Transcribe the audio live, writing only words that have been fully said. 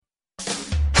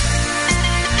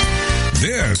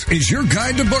This is your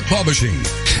guide to book publishing.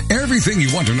 Everything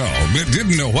you want to know but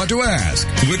didn't know what to ask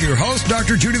with your host,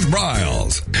 Dr. Judith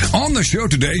Briles. On the show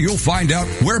today, you'll find out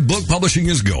where book publishing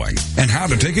is going and how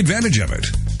to take advantage of it.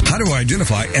 How to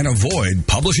identify and avoid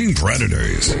publishing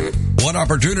predators. What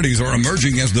opportunities are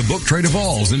emerging as the book trade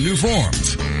evolves in new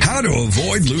forms. How to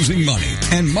avoid losing money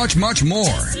and much, much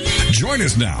more. Join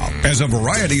us now as a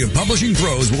variety of publishing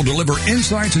pros will deliver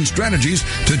insights and strategies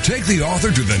to take the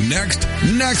author to the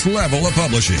next level of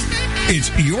publishing. It's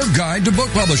your guide to book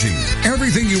publishing.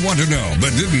 Everything you want to know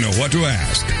but didn't know what to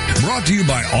ask. Brought to you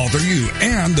by Author U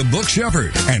and the Book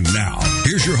Shepherd. And now,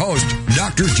 here's your host,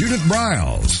 Dr. Judith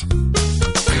Briles.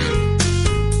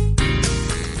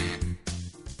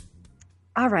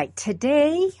 All right,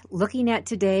 looking at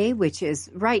today, which is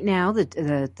right now,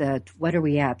 the what are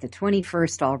we at? The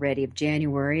 21st already of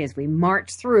January as we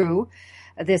march through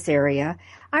this area.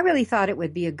 I really thought it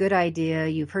would be a good idea.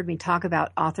 You've heard me talk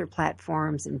about author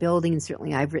platforms and building, and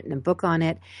certainly I've written a book on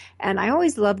it. And I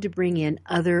always love to bring in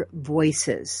other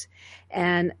voices.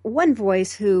 And one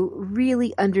voice who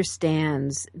really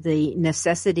understands the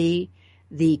necessity,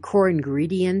 the core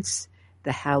ingredients,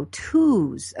 the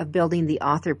how-tos of building the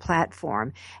author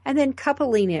platform, and then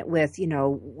coupling it with,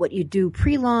 what you do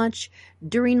pre-launch,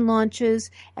 during launches,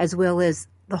 as well as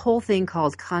the whole thing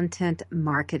called content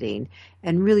marketing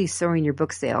and really soaring your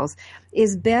book sales,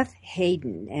 is Beth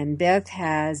Hayden. And Beth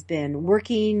has been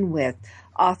working with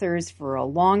authors for a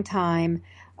long time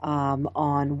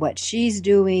on what she's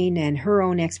doing and her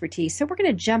own expertise. So we're going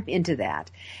to jump into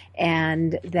that.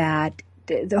 And that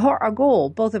our goal,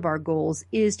 both of our goals,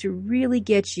 is to really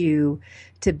get you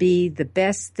to be the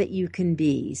best that you can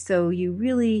be. So you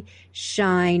really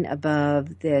shine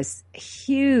above this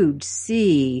huge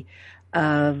sea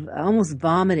of almost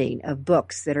vomiting of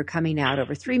books that are coming out.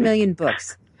 Over 3 million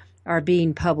books are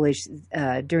being published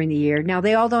during the year. Now,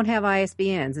 they all don't have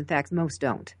ISBNs. In fact, most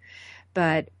don't.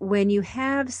 But when you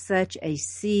have such a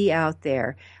sea out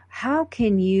there, how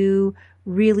can you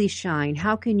really shine?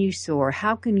 How can you soar?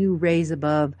 How can you raise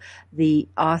above the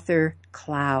author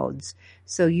clouds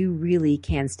so you really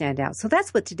can stand out? So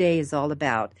that's what today is all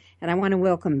about. And I want to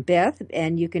welcome Beth,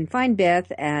 and you can find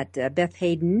Beth at Beth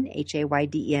Hayden,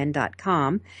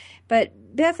 HAYDEN.com. But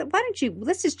Beth,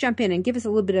 let's just jump in and give us a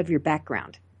little bit of your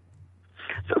background.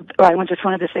 So I just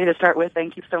wanted to say to start with,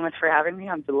 thank you so much for having me.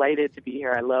 I'm delighted to be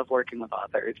here. I love working with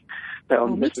authors.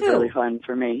 So this is really fun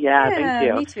for me. Yeah, thank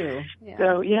you. Me too.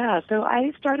 Yeah. So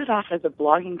I started off as a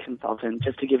blogging consultant,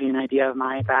 just to give you an idea of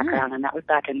my background, and that was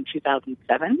back in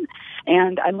 2007.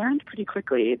 And I learned pretty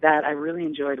quickly that I really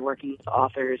enjoyed working with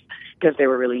authors because they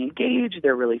were really engaged,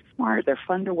 they're really smart, they're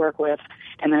fun to work with,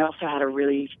 and I also had a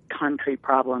really concrete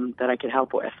problem that I could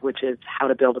help with, which is how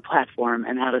to build a platform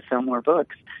and how to sell more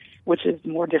books, which is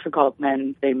more difficult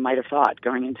than they might have thought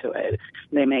going into it.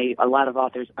 A lot of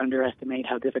authors underestimate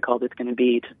how difficult it's going to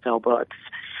be to sell books.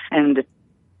 And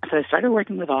so I started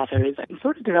working with authors and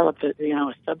sort of developed a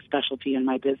subspecialty in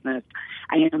my business.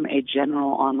 I am a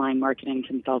general online marketing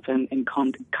consultant and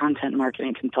content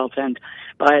marketing consultant,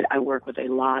 but I work with a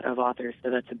lot of authors, so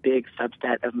that's a big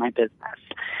subset of my business.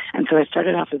 And so I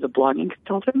started off as a blogging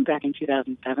consultant back in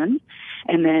 2007,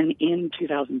 and then in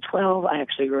 2012, I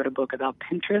actually wrote a book about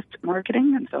Pinterest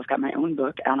marketing, and so I've got my own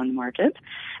book out on the market.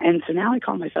 And so now I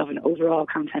call myself an overall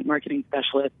content marketing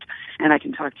specialist, and I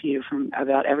can talk to you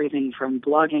about everything from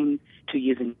blogging to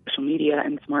using social media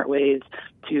in smart ways,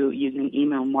 to using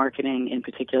email marketing in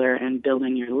particular, and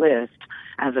building your list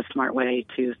as a smart way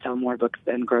to sell more books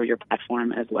and grow your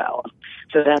platform as well.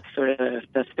 So that's sort of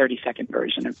the 30-second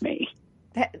version of me.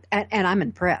 And I'm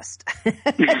impressed.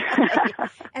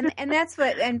 and that's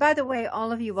what, and by the way,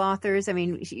 all of you authors, I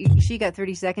mean, she got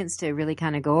 30 seconds to really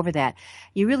kind of go over that.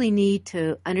 You really need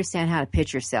to understand how to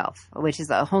pitch yourself, which is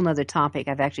a whole nother topic.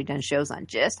 I've actually done shows on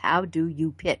just how do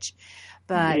you pitch.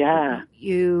 But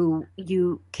you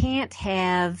can't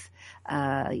have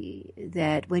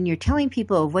that when you're telling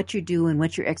people what you do and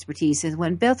what your expertise is.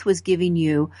 When Beth was giving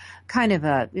you kind of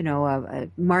a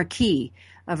marquee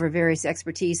of her various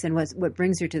expertise and what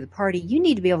brings her to the party, you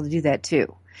need to be able to do that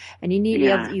too. And you need to be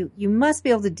able to, you must be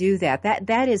able to do that.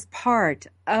 That is part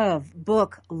of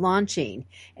book launching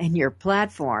and your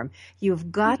platform.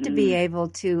 You've got to be able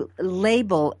to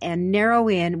label and narrow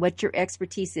in what your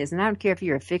expertise is. And I don't care if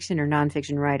you're a fiction or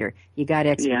nonfiction writer, you got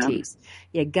expertise.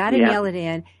 You got to nail it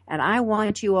in. And I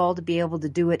want you all to be able to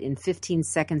do it in 15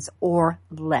 seconds or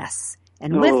less.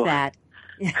 And with that,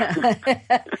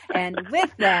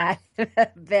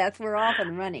 Beth, we're off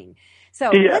and running. So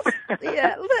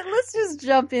let's just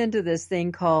jump into this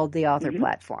thing called the author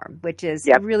platform, which is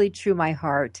really true my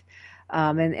heart.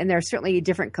 And there are certainly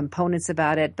different components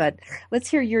about it, but let's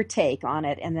hear your take on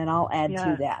it, and then I'll add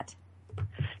to that.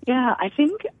 Yeah, I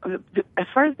think as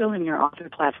far as building your author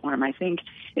platform, I think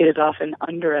it is often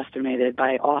underestimated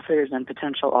by authors and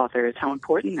potential authors how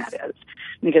important that is.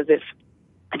 Because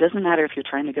it doesn't matter if you're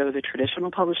trying to go the traditional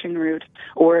publishing route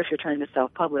or if you're trying to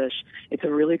self-publish, it's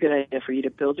a really good idea for you to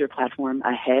build your platform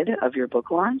ahead of your book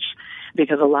launch,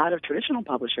 because a lot of traditional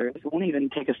publishers won't even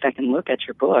take a second look at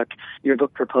your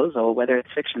book proposal, whether it's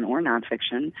fiction or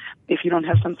nonfiction, if you don't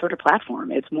have some sort of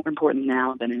platform. It's more important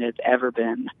now than it has ever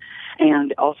been.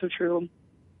 And also true,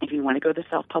 if you want to go the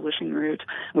self-publishing route,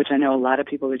 which I know a lot of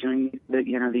people are doing,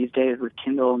 these days with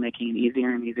Kindle, making it easier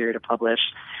and easier to publish.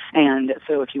 And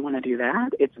so if you want to do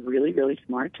that, it's really, really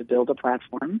smart to build a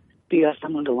platform so you have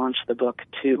someone to launch the book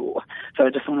to. So I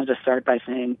just wanted to start by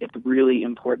saying it's really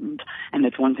important, and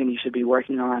it's one thing you should be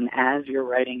working on as you're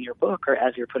writing your book or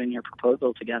as you're putting your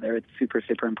proposal together. It's super,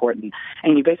 super important.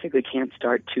 And you basically can't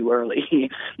start too early.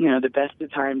 The best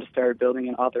time to start building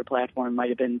an author platform might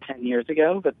have been 10 years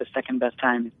ago, but the second best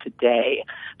time is today.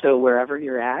 So wherever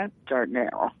you're at, start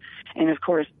now. And of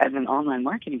course, as an online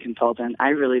marketing consultant, I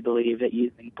really believe that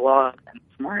using blogs and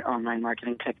smart online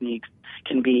marketing techniques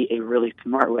can be a really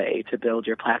smart way to build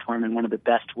your platform, and one of the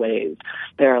best ways.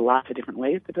 There are lots of different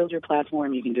ways to build your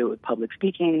platform. You can do it with public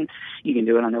speaking. You can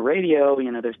do it on the radio.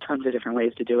 There's tons of different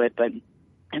ways to do it, but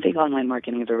I think online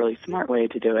marketing is a really smart way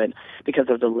to do it because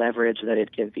of the leverage that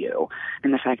it gives you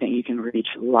and the fact that you can reach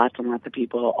lots and lots of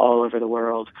people all over the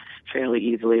world fairly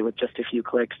easily with just a few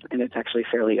clicks, and it's actually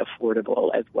fairly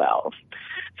affordable as well.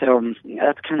 So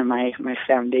that's kind of my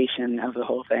foundation of the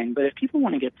whole thing. But if people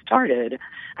want to get started,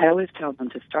 I always tell them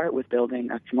to start with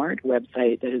building a smart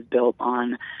website that is built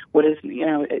on what is,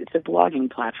 it's a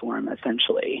blogging platform,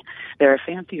 essentially. There are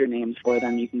fancier names for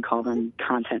them. You can call them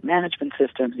content management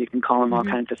systems. You can call them all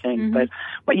kinds of things. But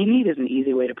what you need is an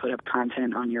easy way to put up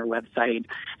content on your website.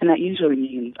 And that usually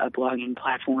means a blogging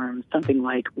platform, something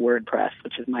like WordPress,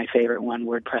 which is my favorite one,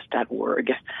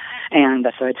 WordPress.org. And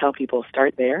so I tell people,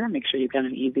 start there. Make sure you've got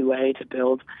an easy way to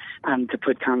build, to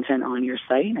put content on your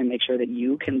site, and make sure that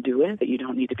you can do it, that you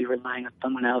don't need to be relying on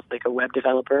someone else like a web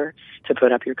developer to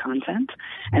put up your content.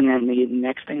 And then the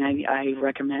next thing I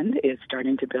recommend is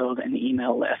starting to build an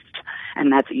email list.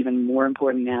 And that's even more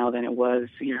important now than it was,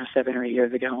 7 or 8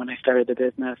 years ago when I started the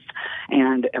business.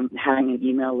 And having an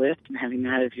email list and having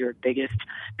that as your biggest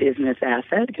business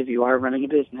asset, because you are running a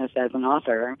business as an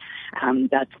author,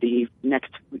 that's the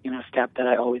next, step that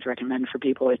I always recommend for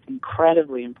people. It's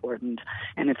incredibly important,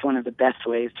 and it's one of the best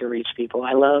ways to reach people.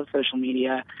 I love social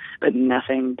media, but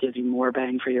nothing gives you more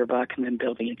bang for your buck than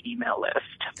building an email list.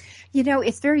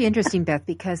 It's very interesting, Beth,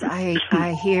 because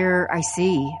I hear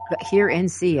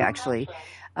and see actually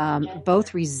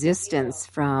both resistance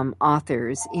from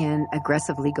authors in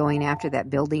aggressively going after that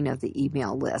building of the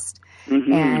email list.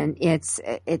 And it's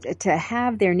to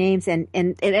have their names, and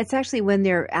it's actually when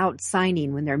they're out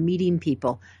signing, when they're meeting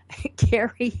people,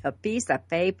 carry a piece of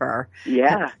paper,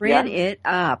 print it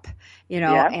up,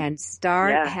 and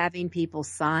start having people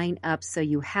sign up so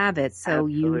you have it, so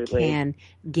you can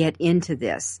get into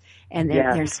this. And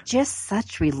there's just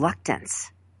such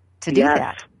reluctance to do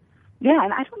that. Yeah,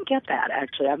 and I don't get that,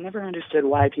 actually. I've never understood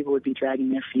why people would be dragging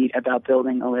their feet about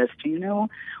building a list. Do you know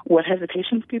what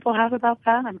hesitations people have about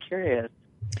that? I'm curious.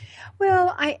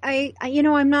 Well,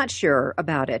 I'm not sure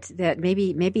about it. That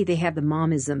maybe they have the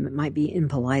momism. It might be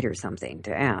impolite or something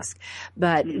to ask,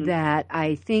 but that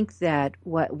I think that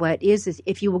what is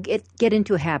if you will get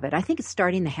into a habit. I think it's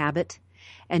starting the habit.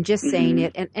 And just saying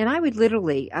it, and I would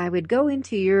go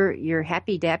into your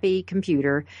happy dappy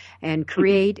computer and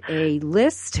create a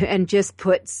list and just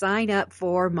put sign up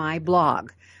for my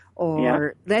blog,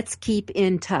 or let's keep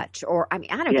in touch, or I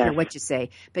don't care what you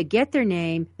say, but get their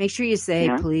name. Make sure you say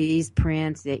please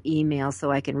print the email so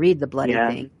I can read the bloody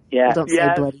thing. Well, don't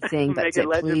say bloody thing, but say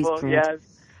please print.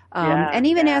 And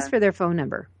even ask for their phone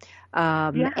number.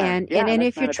 And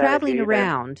if you're traveling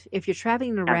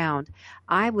around,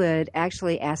 I would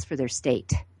actually ask for their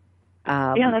state.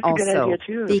 That's also a good idea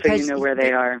too, because so you know where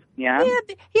they are.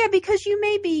 Because you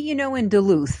may be, in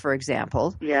Duluth, for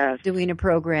example, doing a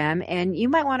program, and you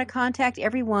might want to contact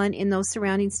everyone in those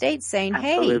surrounding states saying,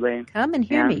 hey, come and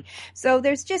hear me. So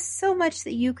there's just so much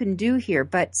that you can do here,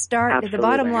 but the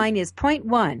bottom line is point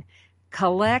 1,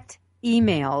 collect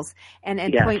emails, and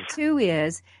point 2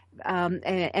 is,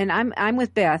 and I'm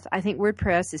with Beth. I think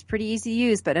WordPress is pretty easy to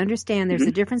use, but understand there's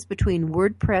a difference between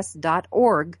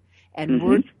WordPress.org and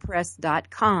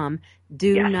WordPress.com.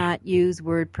 Do not use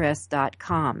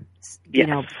WordPress.com.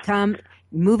 Come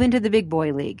move into the big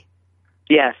boy league.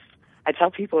 Yes. I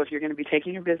tell people, if you're going to be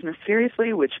taking your business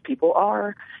seriously, which people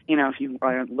are, if you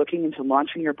are looking into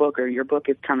launching your book, or your book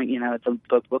is coming, it's a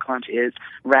book launch is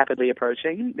rapidly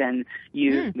approaching, then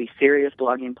use the serious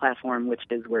blogging platform, which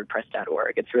is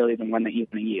WordPress.org. It's really the one that you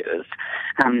want to use.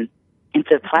 It's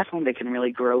a platform that can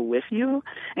really grow with you,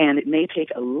 and it may take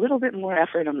a little bit more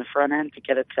effort on the front end to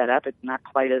get it set up. It's not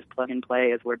quite as plug and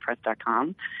play as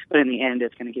WordPress.com, but in the end,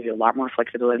 it's going to give you a lot more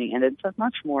flexibility, and it's a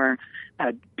much more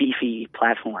beefy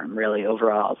platform, really,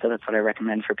 overall. So that's what I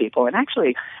recommend for people. And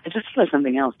actually, I just thought of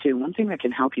something else, too. One thing that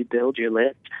can help you build your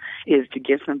list is to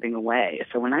give something away.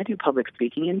 So when I do public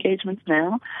speaking engagements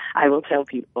now, I will tell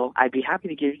people I'd be happy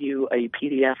to give you a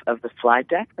PDF of the slide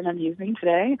deck that I'm using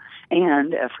today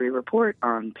and a free report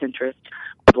on Pinterest,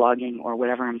 blogging, or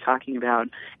whatever I'm talking about.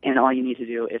 And all you need to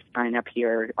do is sign up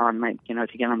here on my,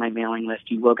 to get on my mailing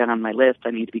list. You will get on my list. I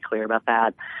need to be clear about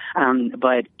that.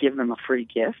 But give them a free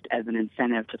gift as an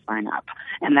incentive to sign up.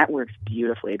 And that works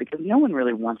beautifully because no one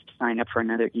really wants to sign up for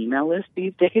another email list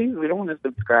these days. We don't want to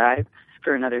subscribe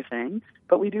for another thing,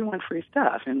 but we do want free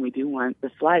stuff, and we do want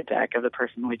the slide deck of the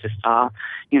person we just saw,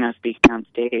 speaking on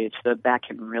stage. So that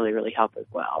can really, really help as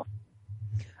well.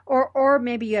 Or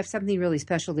maybe you have something really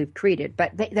special they've created,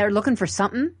 but they're looking for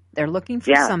something. They're looking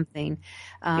for something.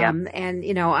 And,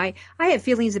 I have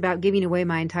feelings about giving away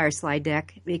my entire slide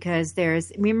deck because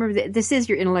remember, this is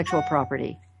your intellectual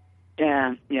property.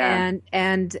 Yeah.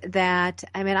 And that,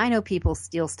 I know people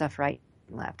steal stuff right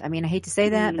and left. I hate to say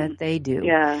that, but they do.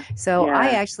 Yeah. So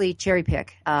I actually cherry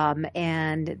pick.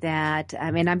 And that,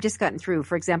 I've just gotten through.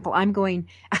 For example, I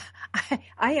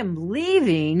am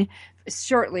leaving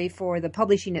shortly for the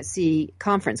Publishing at Sea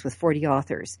conference with 40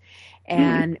 authors.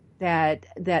 And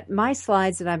that my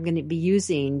slides that I'm going to be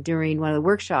using during one of the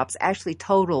workshops actually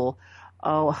total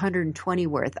 120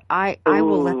 worth. I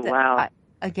will let that. Wow.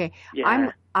 Okay.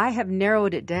 Yeah. I have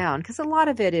narrowed it down because a lot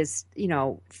of it is,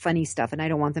 funny stuff, and I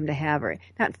don't want them to have, or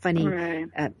not funny,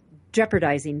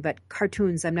 jeopardizing, but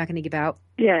cartoons I'm not going to give out.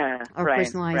 Yeah. Or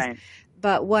personalized. Right.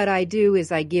 But what I do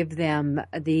is I give them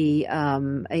the,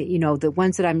 the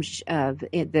ones that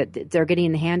that they're getting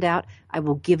in the handout. I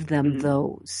will give them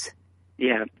those.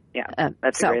 Yeah.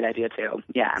 That's a great idea too.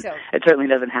 Yeah. So, it certainly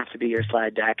doesn't have to be your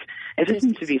slide deck. It just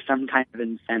needs to be some kind of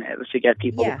incentive to get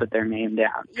people to put their name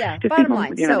down. Yeah. Bottom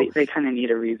line. They kind of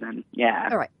need a reason. Yeah.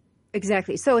 All right.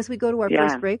 Exactly. So as we go to our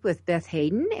first break with Beth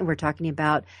Hayden, and we're talking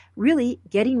about really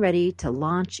getting ready to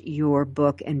launch your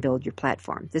book and build your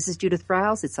platform. This is Judith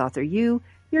Briles. It's Author You,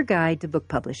 your guide to book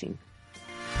publishing.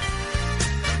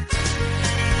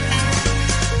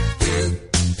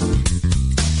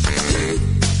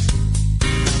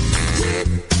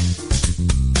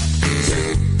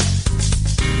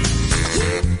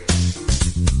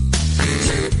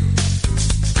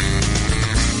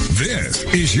 This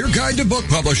is your guide to book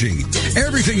publishing.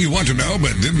 Everything you want to know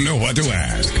but didn't know what to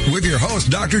ask. With your host,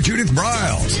 Dr. Judith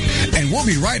Briles. And we'll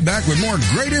be right back with more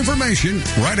great information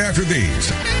right after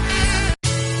these.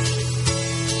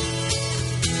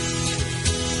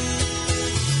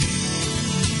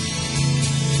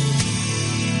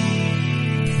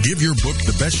 Give your book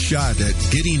the best shot at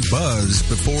getting buzz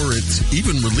before it's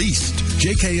even released.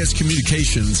 JKS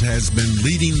Communications has been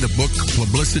leading the book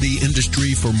publicity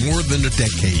industry for more than a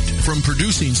decade. From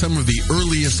producing some of the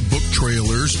earliest book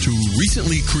trailers to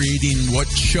recently creating what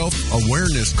Shelf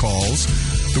Awareness calls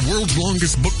the world's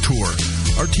longest book tour,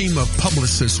 our team of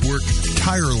publicists work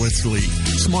tirelessly,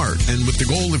 smart, and with the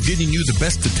goal of getting you the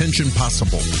best attention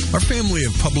possible. Our family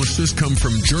of publicists come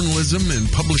from journalism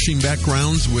and publishing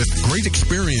backgrounds with great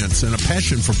experience and a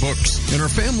passion for books. And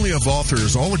our family of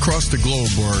authors all across the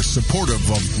globe are supportive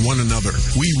of one another.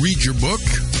 We read your book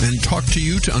and talk to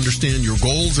you to understand your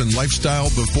goals and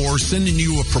lifestyle before sending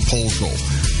you a proposal.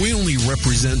 We only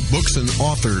represent books and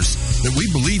authors that we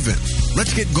believe in.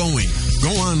 Let's get going. Go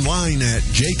online at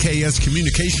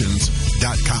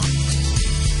jkscommunications.com.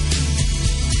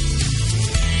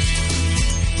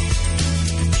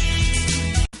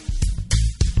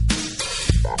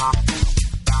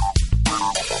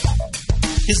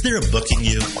 Is there a book in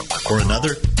you or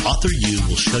another? Author You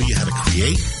will show you how to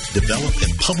create, develop,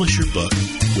 and publish your book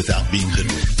without being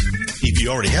hoodwinked. If you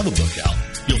already have a book out,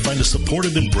 you'll find a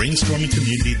supportive and brainstorming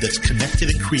community that's connected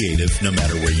and creative no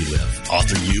matter where you live.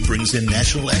 Author U brings in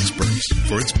national experts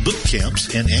for its book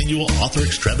camps and annual author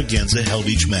extravaganza held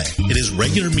each May. It has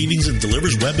regular meetings and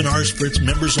delivers webinars for its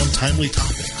members on timely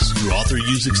topics. Through Author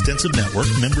U's extensive network,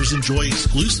 members enjoy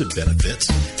exclusive benefits,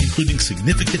 including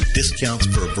significant discounts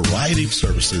for a variety of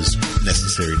services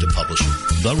necessary to publishing.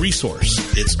 The Resource,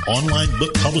 its online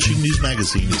book publishing news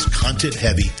magazine, is content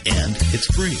heavy and it's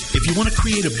free. If you want to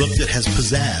create a book that has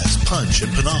pizzazz, punch,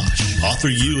 and panache. Author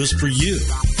U is for you.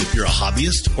 If you're a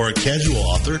hobbyist or a casual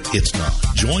author, it's not.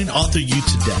 Join Author U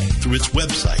today through its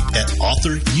website at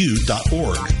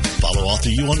authoru.org. Follow Author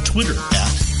U on Twitter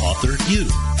at Author U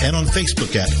and on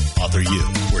Facebook at Author U,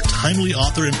 where timely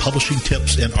author and publishing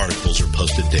tips and articles are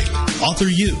posted daily. Author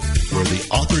U, where the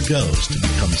author goes to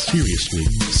become seriously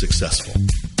successful.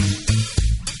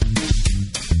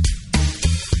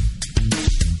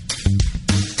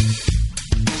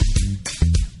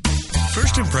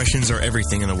 First impressions are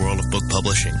everything in the world of book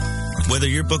publishing. Whether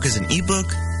your book is an ebook,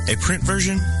 a print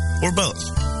version, or both,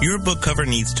 your book cover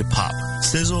needs to pop,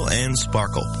 sizzle, and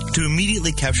sparkle to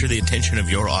immediately capture the attention of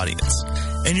your audience.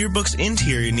 And your book's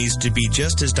interior needs to be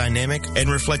just as dynamic and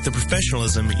reflect the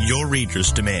professionalism your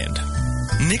readers demand.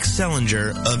 Nick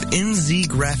Sellinger of NZ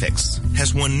Graphics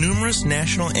has won numerous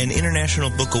national and international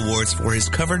book awards for his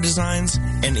cover designs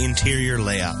and interior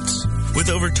layouts. With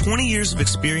over 20 years of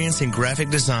experience in graphic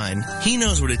design, he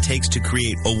knows what it takes to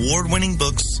create award-winning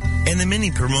books and the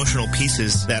many promotional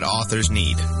pieces that authors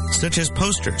need, such as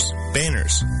posters,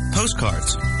 banners,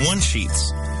 postcards,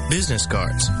 one-sheets, business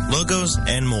cards, logos,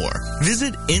 and more.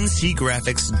 Visit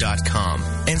ncgraphics.com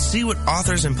and see what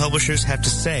authors and publishers have to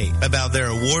say about their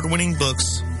award-winning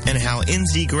books and how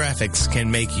NZ Graphics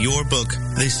can make your book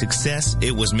the success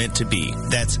it was meant to be.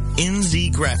 That's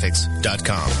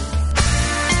nzgraphics.com.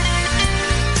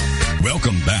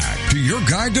 Welcome back to your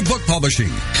guide to book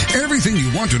publishing. Everything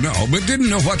you want to know but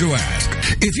didn't know what to ask.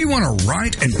 If you want to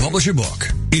write and publish a book,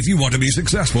 if you want to be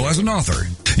successful as an author,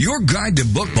 your guide to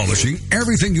book publishing,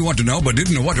 everything you want to know but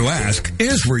didn't know what to ask,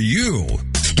 is for you.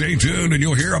 Stay tuned and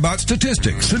you'll hear about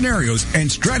statistics, scenarios,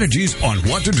 and strategies on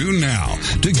what to do now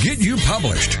to get you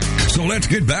published. So let's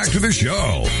get back to the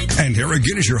show. And here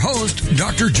again is your host,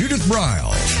 Dr. Judith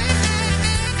Briles.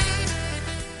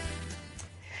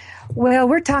 Well,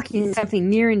 we're talking something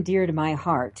near and dear to my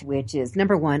heart, which is,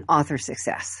 number one, author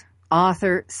success.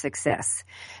 Author success.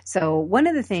 So one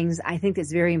of the things I think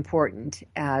that's very important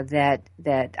that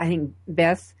I think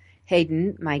Beth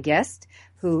Hayden, my guest,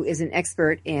 who is an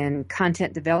expert in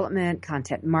content development,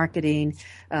 content marketing,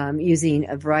 using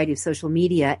a variety of social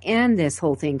media, and this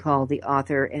whole thing called the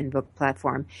author and book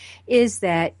platform, is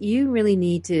that you really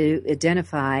need to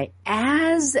identify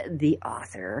as the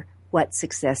author what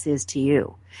success is to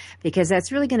you, because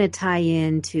that's really going to tie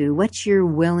into what you're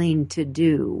willing to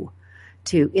do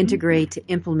to integrate, to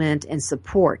implement, and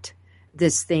support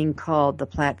this thing called the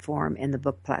platform and the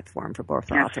book platform for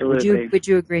both authors. Would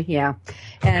you agree? Yeah.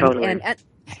 Totally. And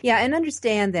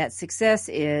understand that success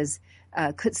is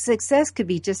success could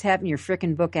be just having your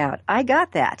frickin' book out. I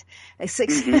got that.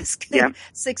 Success could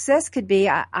be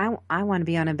I want to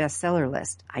be on a bestseller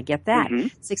list. I get that.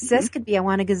 Success could be I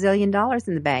want $1 gazillion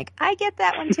in the bank. I get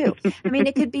that one too. I mean,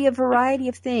 it could be a variety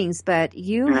of things, but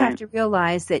you have to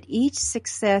realize that each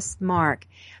success mark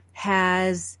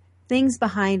has things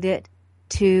behind it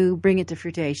to bring it to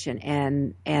fruition,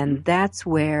 and that's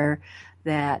where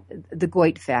that the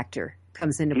Goit factor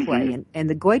comes into play. And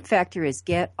the Goit factor is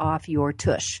get off your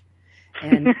tush.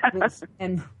 And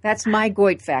and that's my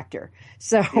Goit factor.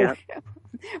 So,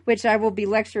 which I will be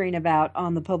lecturing about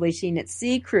on the Publishing at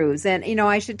Sea cruise. And,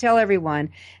 I should tell everyone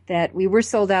that we were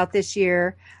sold out this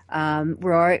year. We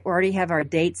already have our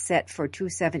date set for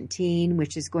 2017,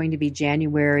 which is going to be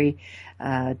January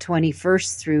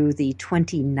 21st through the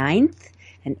 29th,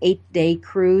 an 8-day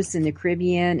cruise in the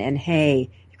Caribbean. And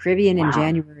hey, Caribbean in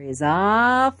January is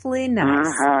awfully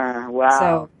nice. Wow.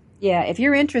 So, yeah, if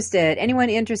you're interested, anyone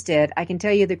interested, I can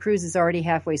tell you the cruise is already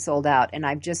halfway sold out. And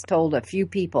I've just told a few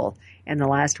people in the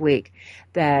last week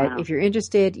that if you're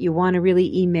interested, you want to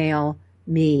really email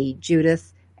me,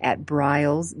 Judith, at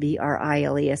Briles,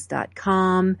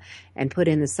 BRILES.com, and put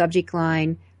in the subject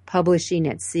line, Publishing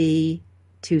at Sea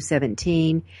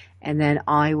 217. And then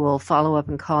I will follow up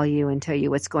and call you and tell you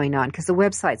what's going on, because the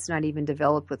website's not even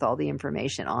developed with all the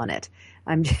information on it.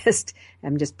 I'm just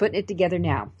putting it together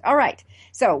now. All right.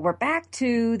 So we're back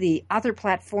to the other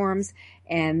platforms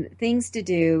and things to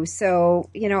do. So,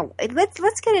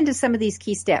 let's get into some of these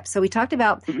key steps. So we talked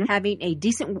about having a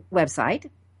decent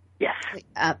website. Yes.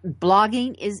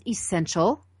 Blogging is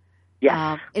essential.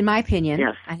 Yes. In my opinion.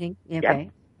 Yes. I think. Okay.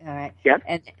 Yep. All right. Yep.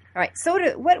 And all right. So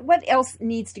what else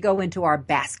needs to go into our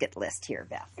basket list here,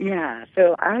 Beth? Yeah.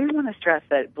 So I want to stress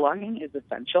that blogging is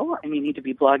essential, and you need to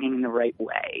be blogging in the right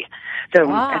way.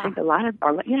 So I think a lot of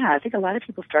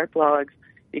people start blogs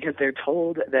because they're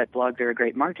told that blogs are a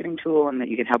great marketing tool and that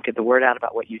you can help get the word out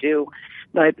about what you do,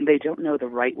 but they don't know the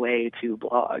right way to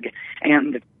blog.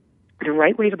 And the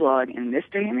right way to blog in this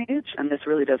day and age, and this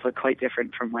really does look quite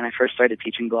different from when I first started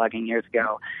teaching blogging years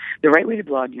ago, the right way to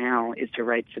blog now is to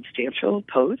write substantial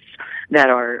posts that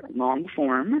are long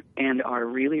form and are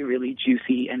really, really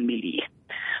juicy and meaty.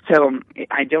 So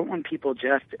I don't want people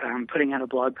just putting out a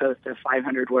blog post of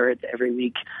 500 words every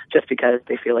week just because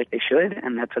they feel like they should,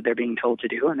 and that's what they're being told to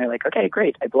do, and they're like, okay,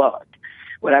 great, I blogged.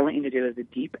 What I want you to do is a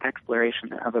deep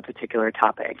exploration of a particular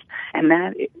topic. And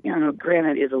that,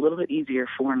 granted, is a little bit easier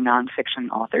for nonfiction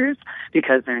authors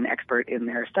because they're an expert in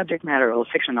their subject matter. Well,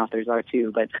 fiction authors are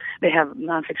too, but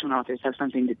nonfiction authors have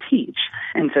something to teach.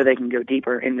 And so they can go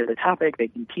deeper into the topic. They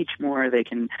can teach more. They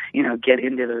can, get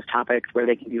into those topics where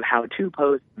they can do how-to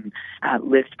posts and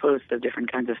list posts of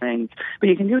different kinds of things. But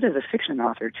you can do it as a fiction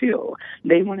author too.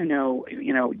 They want to know,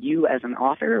 you as an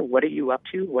author, what are you up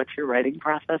to? What's your writing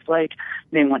process like?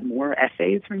 They want more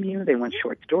essays from you. They want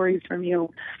short stories from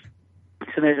you.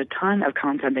 So there's a ton of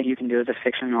content that you can do as a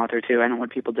fiction author, too. I don't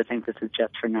want people to think this is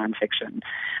just for nonfiction.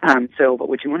 But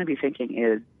what you want to be thinking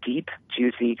is deep,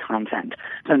 juicy content,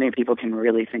 something people can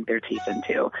really sink their teeth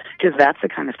into, because that's the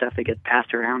kind of stuff that gets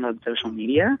passed around on social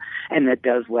media and that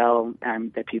does well,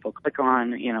 that people click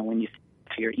on, when you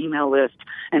to your email list,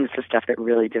 and it's the stuff that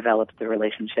really develops the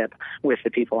relationship with the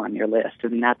people on your list,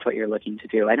 and that's what you're looking to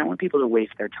do. I don't want people to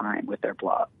waste their time with their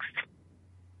blogs.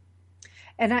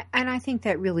 And I think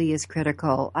that really is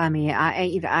critical. I mean,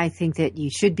 I think that you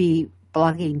should be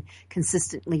blogging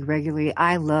consistently, regularly.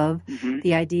 I love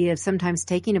the idea of sometimes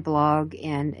taking a blog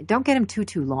and don't get them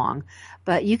too long,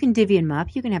 but you can divvy them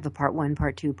up. You can have a part 1,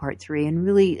 part 2, part 3, and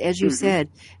really, as you said,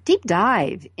 deep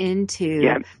dive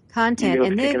into content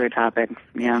and a particular topic.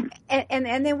 Yeah.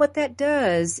 And then what that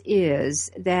does is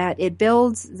that it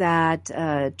builds that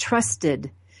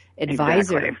trusted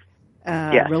advisor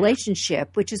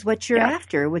relationship, which is what you're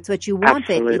after. It's what you want.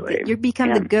 That you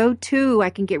become the go-to. I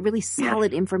can get really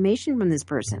solid information from this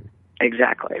person.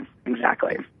 Exactly.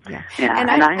 Yeah.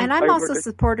 And I'm also a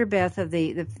supporter, Beth, of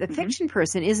the fiction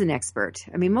person is an expert.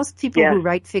 I mean, most people who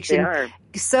write fiction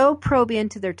so probe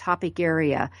into their topic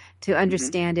area to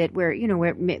understand it, where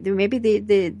maybe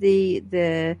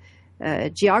the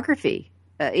geography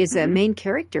is a main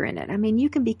character in it. I mean,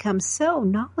 you can become so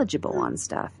knowledgeable on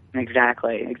stuff.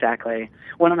 Exactly.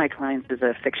 One of my clients is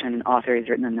a fiction author. He's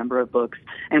written a number of books,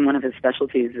 and one of his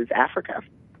specialties is Africa,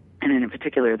 and in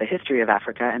particular, the history of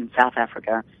Africa and South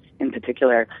Africa in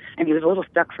particular. And he was a little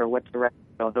stuck for what to write,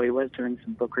 although he was doing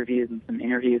some book reviews and some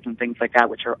interviews and things like that,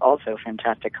 which are also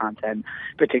fantastic content,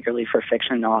 particularly for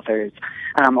fiction authors,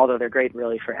 although they're great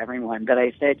really for everyone. But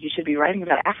I said, you should be writing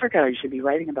about Africa, or you should be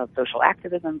writing about social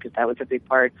activism, because that was a big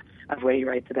part of what he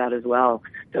writes about as well.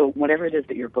 So whatever it is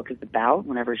that your book is about,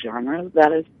 whatever genre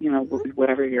that is,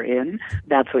 whatever you're in,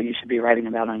 that's what you should be writing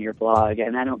about on your blog.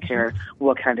 And I don't care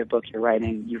what kind of book you're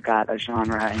writing, you've got a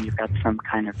genre and you've got some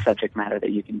kind of subject matter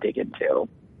that you can dig into.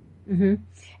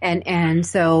 And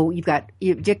so you've got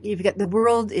the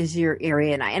world is your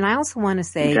area, and I also want to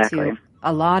say to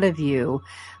a lot of you,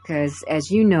 because as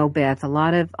you know, Beth, a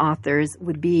lot of authors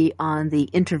would be on the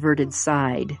introverted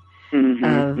side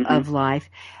of life.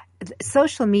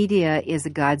 Social media is a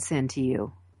godsend to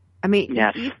you. I mean,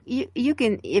 you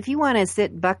can, if you want to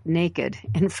sit buck naked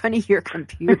in front of your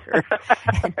computer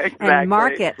and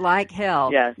market like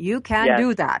hell, you can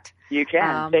do that. You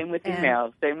can. Same with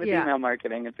email. Same with email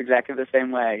marketing. It's exactly the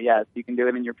same way. Yes, you can do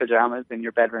it in your pajamas in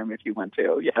your bedroom if you want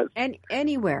to. Yes. And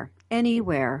anywhere,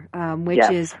 which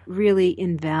is really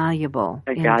invaluable.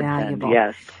 Godsend,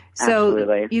 yes. So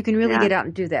absolutely. You can really get out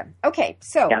and do that. Okay,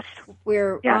 so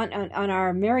we're on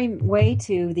our merry way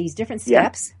to these different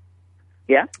steps.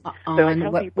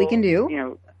 On what we can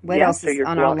do. What else is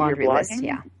on our laundry list?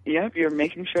 You're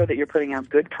making sure that you're putting out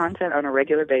good content on a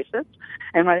regular basis.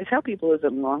 And what I tell people is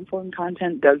that long-form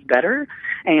content does better,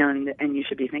 and you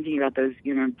should be thinking about those,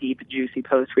 deep, juicy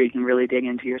posts where you can really dig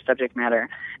into your subject matter.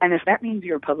 And if that means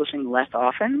you're publishing less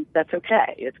often, that's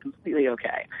okay. It's completely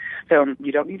okay. So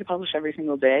you don't need to publish every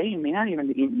single day. You may not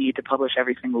even need to publish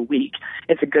every single week.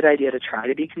 It's a good idea to try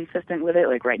to be consistent with it.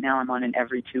 Like right now, I'm on an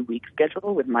every 2-week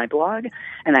schedule with my blog,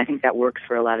 and I think that works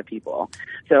for a lot of people.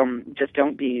 So just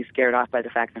don't be scared off by the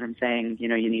fact that I'm saying, you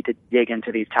need to dig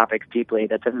into these topics deeply.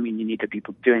 That doesn't mean you need to be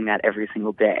doing that every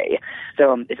single day.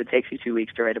 So if it takes you 2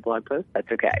 weeks to write a blog post, that's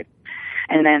okay.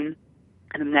 And then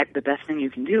And the best thing you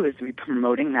can do is be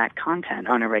promoting that content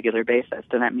on a regular basis.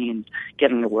 So that means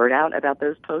getting the word out about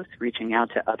those posts, reaching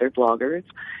out to other bloggers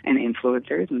and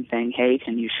influencers and saying, hey,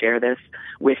 can you share this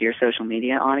with your social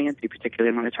media audience? You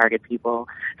particularly want to target people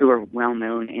who are well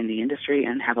known in the industry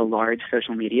and have a large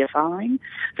social media following.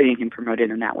 So you can promote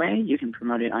it in that way. You can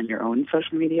promote it on your own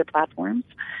social media platforms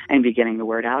and be getting the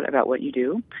word out about what you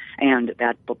do. And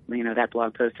that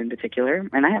blog post in particular.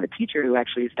 And I have a teacher who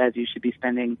actually says you should be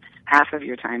spending half of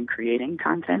your time creating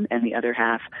content and the other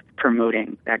half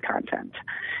promoting that content.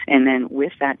 And then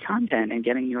with that content and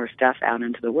getting your stuff out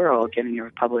into the world, getting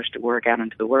your published work out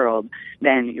into the world,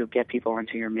 then you'll get people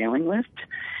onto your mailing list.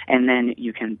 And then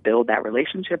you can build that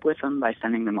relationship with them by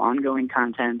sending them ongoing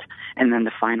content. And then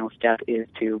the final step is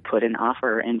to put an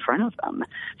offer in front of them.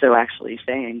 So actually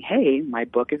saying, hey, my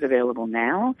book is available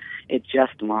now. It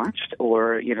just launched,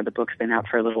 or, the book's been out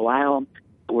for a little while.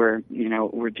 We're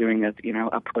doing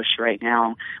a push right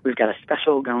now. We've got a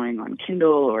special going on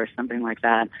Kindle or something like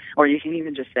that. Or you can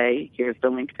even just say, here's the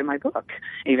link to my book.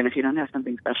 Even if you don't have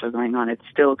something special going on, it's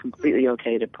still completely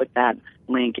okay to put that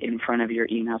link in front of your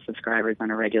email subscribers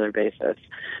on a regular basis.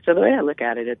 So the way I look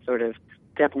at it, it's sort of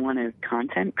step one is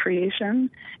content creation,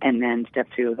 and then step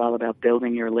two is all about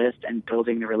building your list and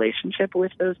building the relationship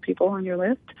with those people on your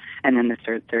list. And then the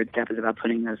third step is about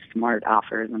putting those smart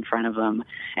offers in front of them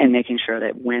and making sure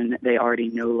that when they already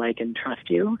know, like, and trust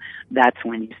you, that's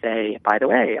when you say, by the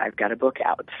way, I've got a book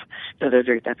out. So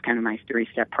that's kind of my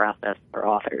 3-step process for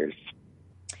authors.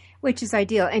 Which is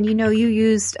ideal. And you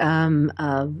used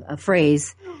a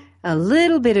phrase a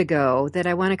little bit ago that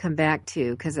I want to come back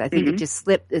to, because I think it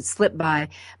slipped by.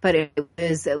 But it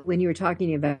was when you were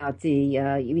talking about the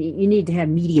you need to have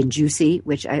meaty and juicy,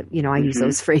 which I use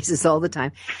those phrases all the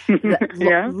time.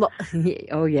 Yeah.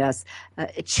 Oh yes,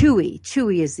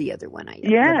 chewy is the other one I use.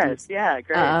 Yes, yeah,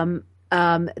 great.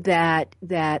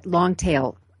 That long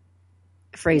tail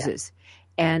phrases,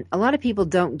 and a lot of people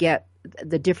don't get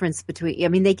the difference between. I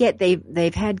mean,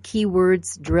 they've had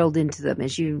keywords drilled into them,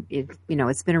 as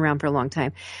it's been around for a long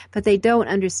time, but they don't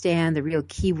understand the real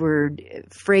keyword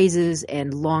phrases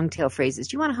and long tail phrases.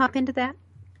 Do you want to hop into that?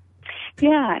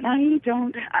 Yeah,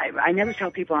 I never tell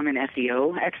people I'm an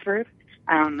SEO expert.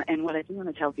 And what I do want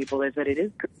to tell people is that it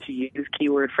is good to use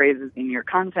keyword phrases in your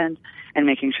content and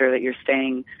making sure that you're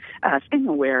staying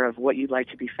aware of what you'd like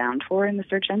to be found for in the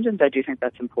search engines. I do think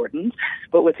that's important.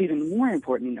 But what's even more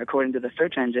important, according to the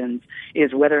search engines,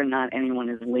 is whether or not anyone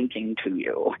is linking to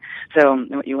you. So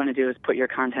what you want to do is put your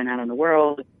content out in the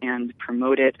world and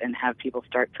promote it and have people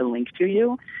start to link to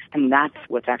you. And that's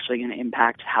what's actually going to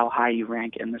impact how high you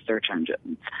rank in the search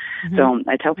engines. Mm-hmm. So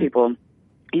I tell people,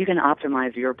 you can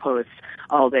optimize your posts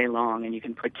all day long, and you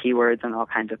can put keywords in all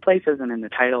kinds of places and in the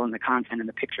title and the content and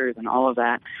the pictures and all of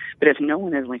that. But if no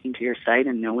one is linking to your site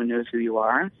and no one knows who you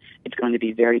are, it's going to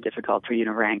be very difficult for you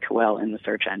to rank well in the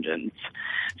search engines.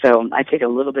 So I take a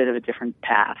little bit of a different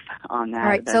path on that. All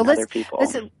right, than so other people.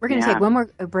 We're going to take one more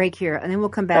break here, and then we'll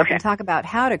come back and talk about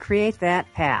how to create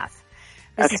that path.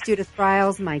 This is Judith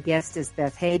Briles. My guest is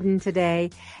Beth Hayden today,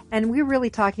 and we're really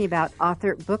talking about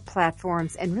author book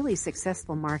platforms and really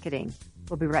successful marketing.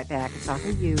 We'll be right back. It's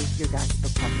Author You, your guide to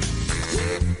book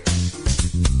publishing.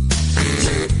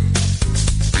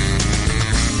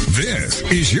 This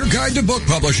is your guide to book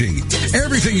publishing.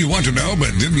 Everything you want to know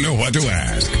but didn't know what to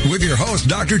ask. With your host,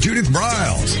 Dr. Judith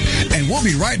Briles. And we'll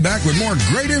be right back with more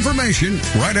great information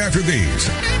right after these.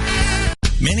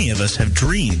 Many of us have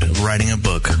dreamed of writing a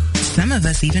book. Some of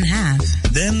us even have.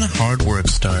 Then the hard work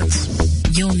starts.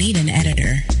 You'll need an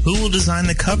editor. Who will design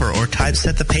the cover or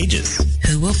typeset the pages?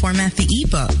 Who will format the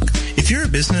ebook? If you're a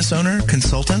business owner,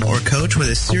 consultant, or coach with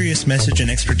a serious message and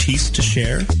expertise to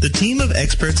share, the team of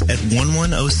experts at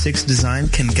 1106 Design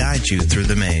can guide you through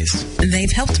the maze.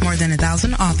 They've helped more than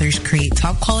 1,000 authors create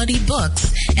top-quality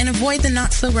books and avoid the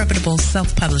not-so-reputable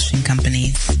self-publishing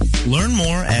companies. Learn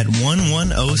more at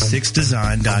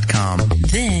 1106design.com.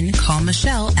 Then call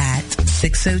Michelle at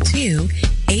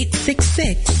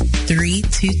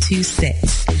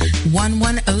 602-866-3226.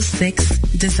 1106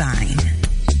 Design.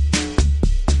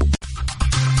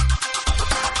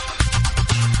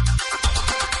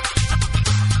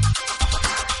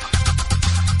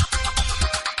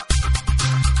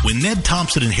 When Ned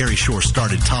Thompson and Harry Shore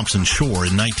started Thompson Shore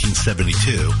in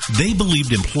 1972, they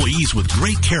believed employees with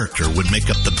great character would make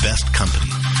up the best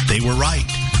company. They were right.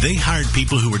 They hired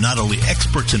people who were not only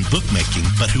experts in bookmaking,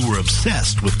 but who were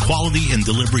obsessed with quality and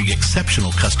delivering exceptional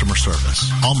customer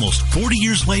service. Almost 40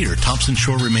 years later, Thompson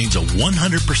Shore remains a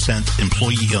 100%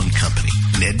 employee-owned company.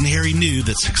 Ned and Harry knew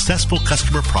that successful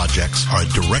customer projects are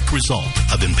a direct result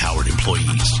of empowered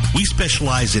employees. We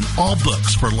specialize in all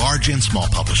books for large and small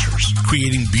publishers.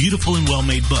 Creating beautiful and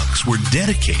well-made books, we're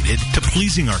dedicated to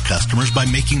pleasing our customers by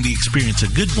making the experience a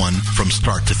good one from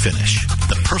start to finish.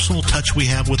 The personal touch we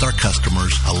have with our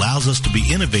customers allows us to be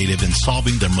innovative in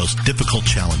solving their most difficult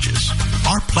challenges.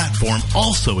 Our platform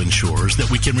also ensures that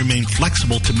we can remain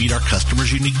flexible to meet our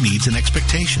customers' unique needs and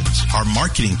expectations. Our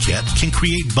marketing kit can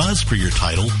create buzz for your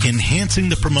title, enhancing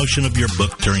the promotion of your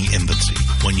book during infancy.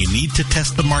 When you need to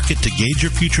test the market to gauge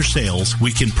your future sales,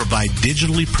 we can provide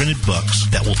digitally printed books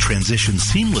that will transition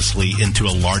seamlessly into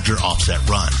a larger offset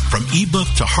run. From ebook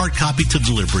to hard copy to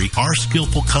delivery, our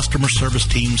skillful customer service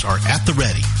teams are at the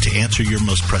ready to answer your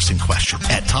most pressing question.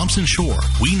 At Thompson Shore,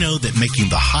 we know that making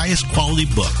the highest quality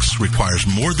books requires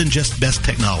more than just best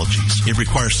technologies. It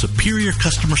requires superior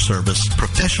customer service,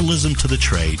 professionalism to the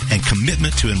trade, and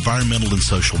commitment to environmental and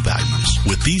social values.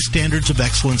 With these standards of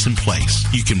excellence in place,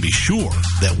 you can be sure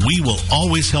that we will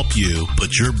always help you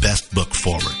put your best book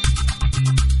forward.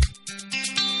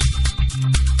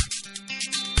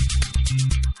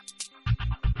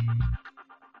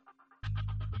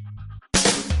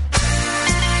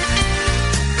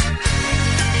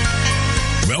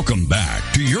 Welcome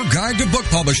back to your guide to book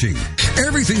publishing.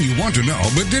 Everything you want to know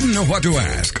but didn't know what to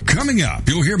ask. Coming up,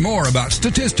 you'll hear more about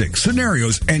statistics,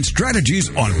 scenarios, and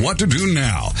strategies on what to do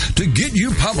now to get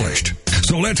you published.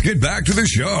 So let's get back to the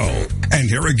show. And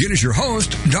here again is your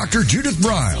host, Dr. Judith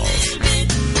Briles.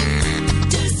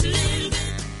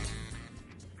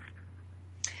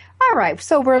 All right,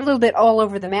 so we're a little bit all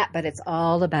over the map, but it's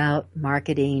all about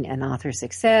marketing and author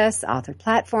success, author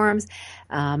platforms.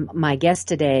 My guest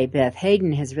today, Beth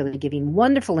Hayden, has really given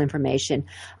wonderful information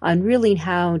on really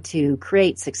how to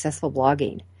create successful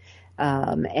blogging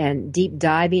and deep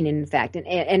diving. In fact,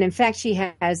 and in fact, she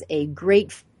has a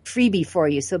great freebie for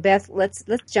you. So, Beth, let's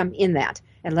jump in that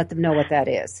and let them know what that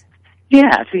is.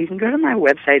 Yeah, so you can go to my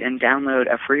website and download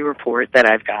a free report that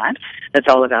I've got that's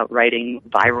all about writing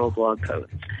viral blog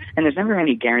posts. And there's never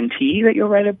any guarantee that you'll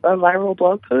write a viral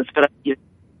blog post, but to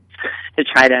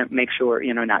try to make sure,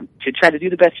 not to try to do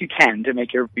the best you can to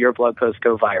make your blog post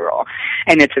go viral.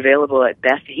 And it's available at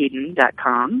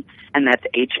bethhayden.com, and that's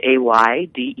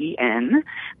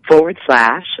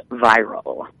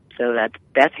HAYDEN/viral. So that's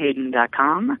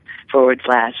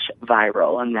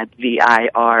bethhayden.com/viral, and that's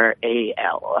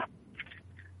VIRAL.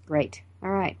 Great. All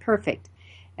right. Perfect.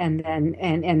 And then,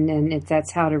 and if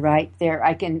that's how to write there,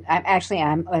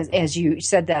 I'm as you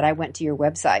said that, I went to your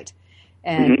website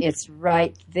and it's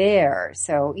right there.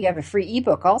 So you have a free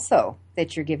ebook also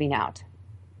that you're giving out.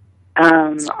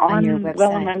 On your website.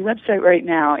 Well, on my website right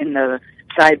now in the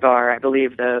sidebar, I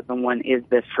believe the one is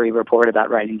this free report about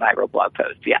writing viral blog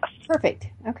posts. Yes. Perfect.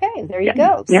 Okay. There you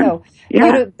go. Yeah. So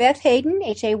go to Beth Hayden,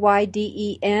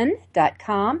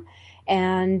 HAYDEN.com.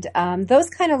 And those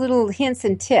kind of little hints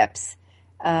and tips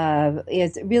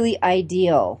is really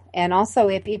ideal. And also,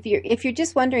 if you're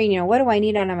just wondering, what do I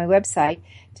need on my website?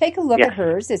 Take a look at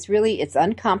hers. It's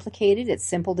uncomplicated. It's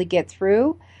simple to get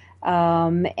through.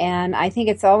 And I think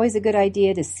it's always a good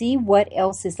idea to see what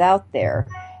else is out there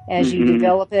as you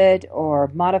develop it or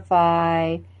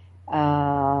modify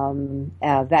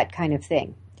that kind of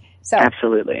thing. So,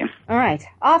 absolutely. All right.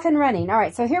 Off and running. All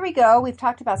right. So here we go. We've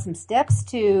talked about some steps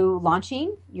to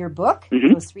launching your book,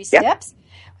 those 3 steps.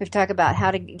 We've talked about how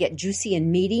to get juicy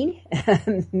and meaty.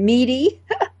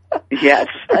 Yes.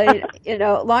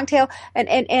 Long tail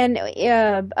and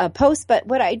posts. But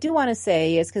what I do want to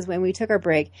say is, because when we took our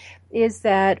break, is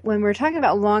that when we're talking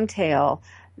about long tail,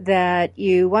 that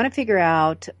you want to figure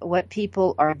out what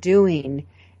people are doing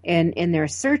in their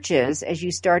searches as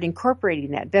you start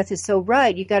incorporating that. Beth is so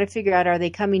right. You got to figure out, are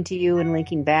they coming to you and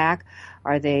linking back?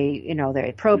 Are they,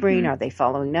 they're probing? Are they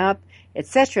following up,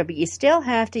 etc.? But you still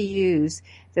have to use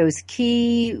those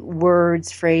key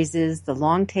words, phrases, the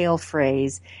long tail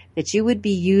phrase that you would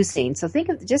be using. So think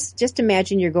of, just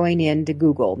imagine you're going into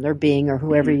Google or Bing or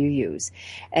whoever you use,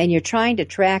 and you're trying to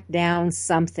track down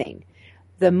something.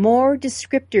 The more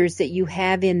descriptors that you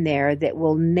have in there that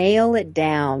will nail it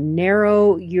down,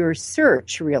 narrow your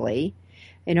search, really.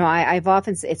 I've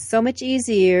often said it's so much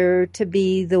easier to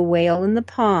be the whale in the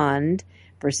pond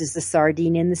versus the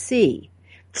sardine in the sea.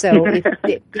 So,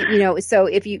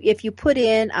 if you put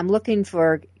in, I'm looking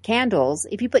for candles,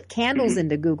 if you put candles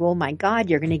into Google, my God,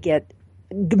 you're going to get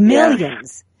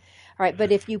millions. All right.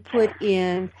 But if you put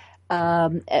in,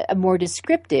 a more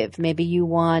descriptive. Maybe you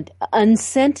want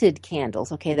unscented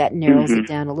candles. Okay, that narrows it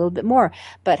down a little bit more.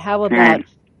 But how about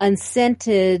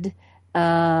unscented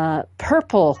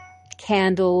purple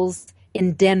candles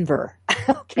in Denver?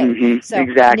 Okay, so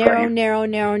exactly.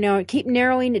 narrow. Keep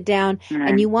narrowing it down,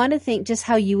 and you want to think just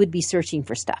how you would be searching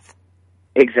for stuff.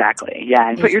 Exactly. Yeah,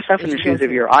 and put yourself in the shoes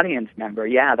of your audience member.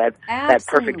 Yeah, that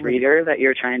perfect reader that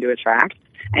you're trying to attract,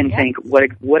 and think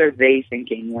what are they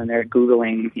thinking when they're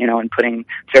Googling, and putting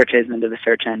searches into the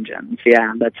search engines.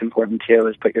 Yeah, that's important too.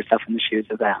 Is put yourself in the shoes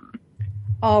of them.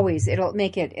 Always, it'll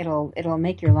make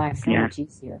your life so much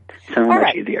easier. So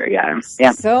much easier, yeah.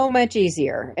 So much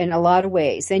easier in a lot of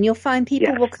ways, and you'll find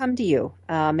people will come to you,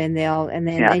 and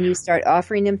then you start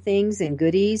offering them things and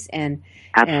goodies and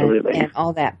absolutely and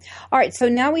all that. All right, so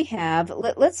now we have.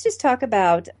 Let's just talk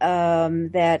about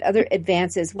that other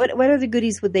advances. What other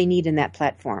goodies would they need in that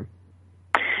platform?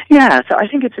 Yeah, so I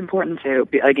think it's important to,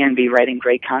 be writing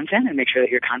great content and make sure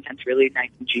that your content's really nice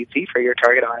and juicy for your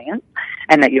target audience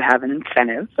and that you have an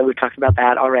incentive. So we've talked about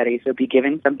that already. So be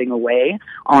giving something away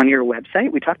on your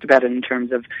website. We talked about it in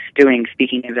terms of doing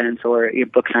speaking events or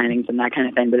book signings and that kind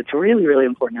of thing, but it's really, really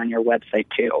important on your website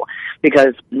too,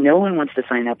 because no one wants to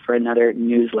sign up for another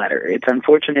newsletter. It's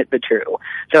unfortunate but true.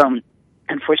 So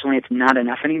unfortunately, it's not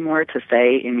enough anymore to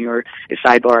say in your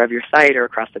sidebar of your site or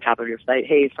across the top of your site,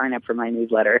 hey, sign up for my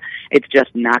newsletter. It's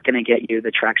just not going to get you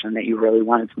the traction that you really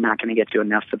want. It's not going to get you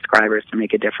enough subscribers to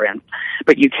make a difference.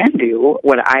 But you can do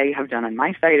what I have done on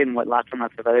my site and what lots and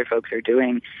lots of other folks are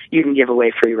doing. You can give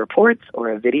away free reports or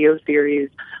a video series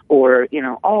or,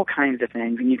 all kinds of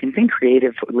things. And you can think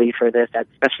creatively for this,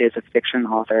 especially as a fiction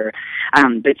author.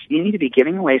 But you need to be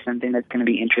giving away something that's going to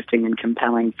be interesting and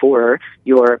compelling for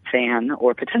your fan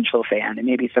or potential fan. It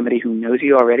may be somebody who knows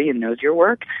you already and knows your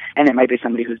work, and it might be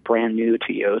somebody who's brand new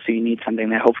to you. So you need something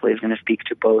that hopefully is going to speak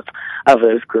to both of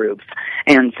those groups.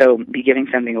 And so be giving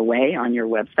something away on your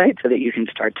website so that you can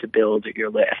start to build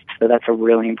your list. So that's a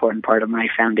really important part of my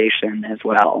foundation as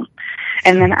well.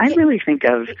 And then I really think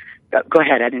of, go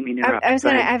ahead, I didn't mean to interrupt.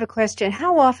 I have a question.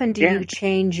 How often do you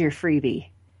change your freebie?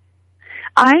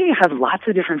 I have lots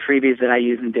of different freebies that I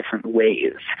use in different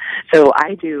ways. So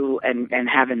I do and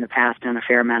have in the past done a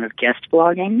fair amount of guest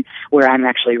blogging where I'm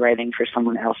actually writing for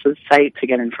someone else's site to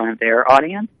get in front of their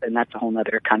audience, and that's a whole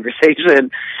other conversation.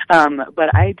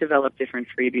 But I develop different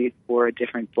freebies for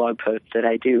different blog posts that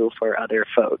I do for other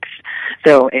folks.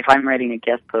 So if I'm writing a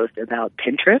guest post about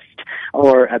Pinterest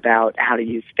or about how to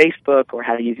use Facebook or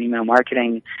how to use email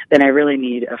marketing, then I really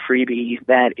need a freebie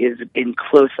that is in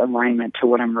close alignment to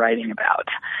what I'm writing about.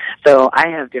 So I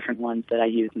have different ones that I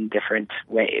use in different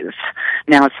ways.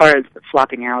 Now, as far as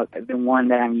flopping out the one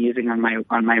that I'm using on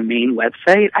my main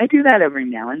website, I do that every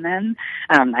now and then.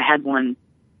 I had one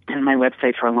on my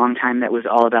website for a long time that was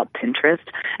all about Pinterest,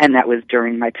 and that was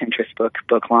during my Pinterest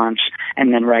book launch,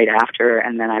 and then right after,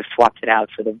 and then I've swapped it out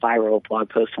for the viral blog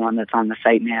post one that's on the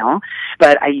site now.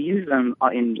 But I use them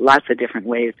in lots of different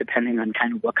ways depending on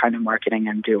kind of what kind of marketing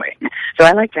I'm doing. So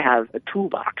I like to have a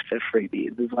toolbox of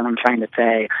freebies is what I'm trying to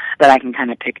say, that I can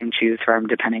kind of pick and choose from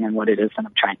depending on what it is that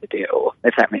I'm trying to do,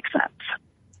 if that makes sense.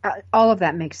 All of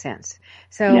that makes sense.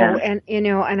 So, and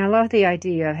I love the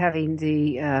idea of having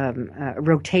the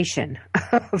rotation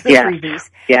of the freebies.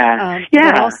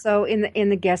 But also in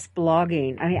the guest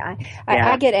blogging. I mean,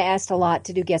 I get asked a lot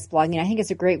to do guest blogging. I think it's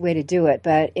a great way to do it.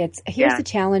 But here's the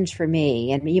challenge for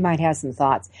me, and you might have some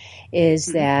thoughts, is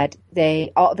that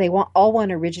they all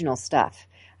want original stuff.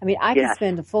 I mean, I can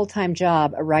spend a full-time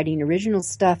job writing original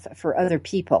stuff for other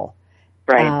people.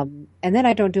 Right. And then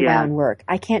I don't do my own work.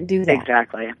 I can't do that.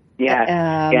 Exactly.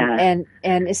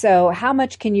 And so how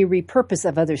much can you repurpose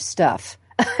of other stuff?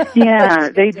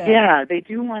 They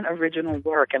do want original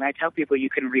work, and I tell people you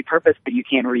can repurpose, but you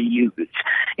can't reuse.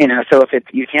 So if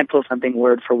you can't pull something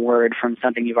word for word from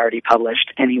something you've already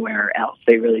published anywhere else.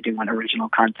 They really do want original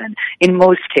content. In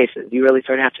most cases, you really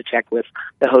sort of have to check with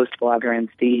the host blogger and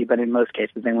see, but in most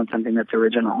cases they want something that's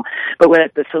original. But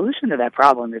the solution to that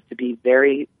problem is to be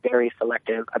very, very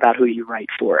selective about who you write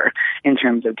for in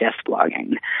terms of guest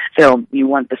blogging. So you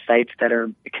want the sites that are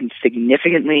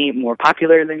significantly more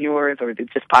popular than yours, or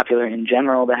just popular in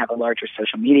general, that have a larger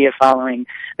social media following,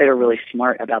 that are really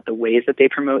smart about the ways that they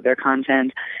promote their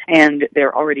content, and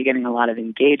they're already getting a lot of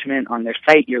engagement on their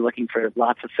site. You're looking for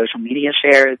lots of social media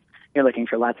shares. You're looking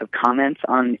for lots of comments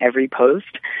on every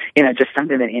post, just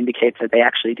something that indicates that they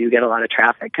actually do get a lot of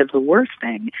traffic. Because the worst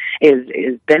thing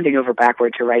is bending over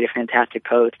backward to write a fantastic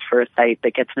post for a site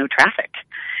that gets no traffic,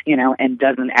 and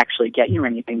doesn't actually get you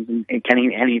anything,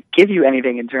 give you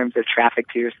anything in terms of traffic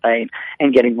to your site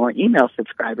and getting more email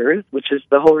subscribers, which is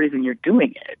the whole reason you're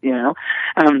doing it,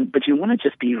 But you want to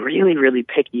just be really, really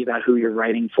picky about who you're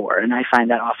writing for, and I find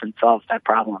that often solves that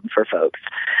problem for folks.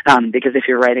 Because if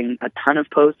you're writing a ton of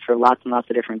posts for lots and lots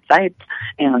of different sites,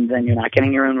 and then you're not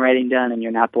getting your own writing done, and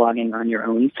you're not blogging on your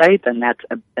own site, then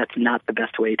that's not the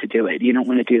best way to do it. You don't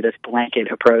want to do this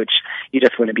blanket approach. You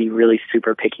just want to be really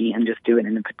super picky and just do it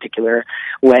in a particular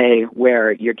way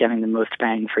where you're getting the most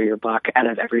bang for your buck out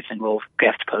of every single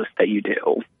guest post that you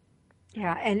do.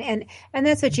 Yeah, and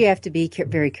that's what you have to be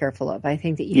very careful of. I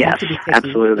think that you have to be picky.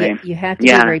 Absolutely. You have to be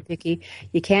very picky.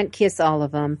 You can't kiss all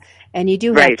of them, and you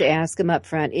do have to ask them up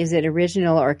front, is it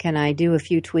original, or can I do a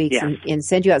few tweaks and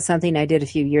send you out something I did a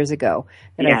few years ago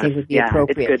that I think would be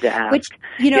appropriate? It's good to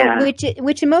ask.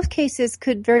 Which in most cases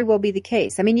could very well be the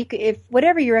case. I mean, if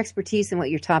whatever your expertise and what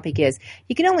your topic is,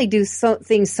 you can only do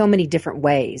things so many different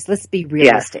ways. Let's be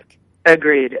realistic. Yes.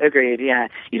 Agreed, yeah.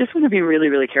 You just want to be really,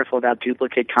 really careful about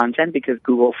duplicate content because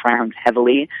Google frowns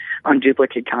heavily on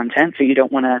duplicate content, so you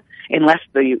don't want to, unless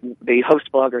the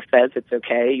host blogger says it's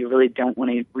okay, you really don't want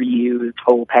to reuse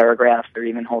whole paragraphs or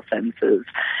even whole sentences,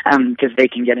 because they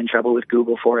can get in trouble with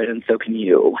Google for it, and so can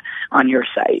you on your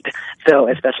site. So,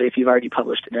 especially if you've already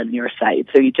published it on your site.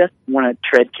 So you just want to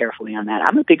tread carefully on that.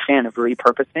 I'm a big fan of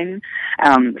repurposing,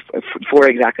 for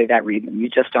exactly that reason. You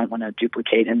just don't want to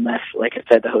duplicate unless, like I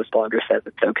said, the host blogger says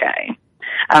it's okay.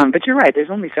 But you're right, there's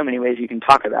only so many ways you can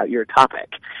talk about your topic,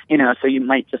 so you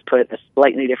might just put a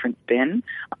slightly different spin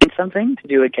on something to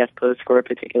do a guest post for a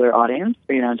particular audience,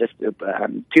 just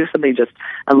do something just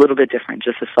a little bit different,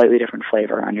 just a slightly different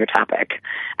flavor on your topic.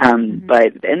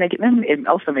 But then it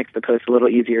also makes the post a little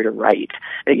easier to write,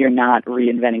 that you're not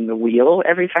reinventing the wheel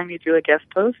every time you do a guest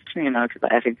post, because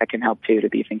I think that can help too, to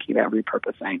be thinking about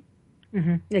repurposing.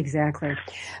 Mm-hmm. Exactly.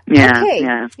 Yeah.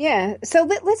 Okay. Yeah. So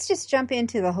let's just jump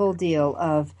into the whole deal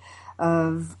of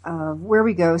where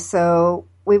we go. So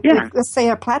let's say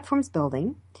our platform's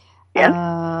building.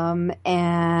 Yeah.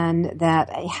 And that,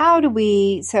 how do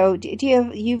we? So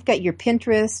you've got your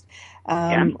Pinterest.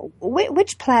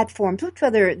 Which platforms? Which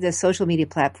other the social media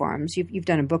platforms? You've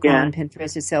done a book on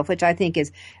Pinterest itself, which I think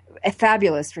is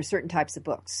fabulous for certain types of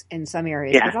books in some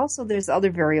areas. But also there's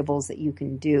other variables that you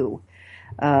can do.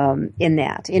 In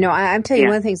that, I'm telling you,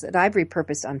 one of the things that I've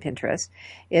repurposed on Pinterest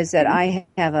is that I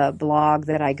have a blog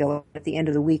that I go at the end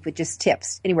of the week with just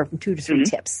tips, anywhere from 2 to 3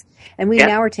 tips. And we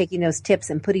now are taking those tips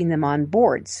and putting them on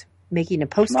boards, making a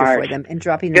poster for them and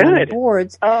dropping them on the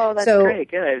boards. Oh, that's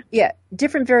great. Good. Yeah.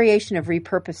 Different variation of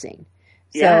repurposing.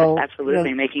 Yeah,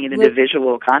 absolutely. Making it into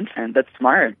visual content. That's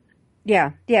smart.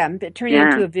 Yeah, turning it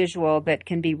into a visual that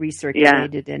can be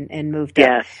recirculated and moved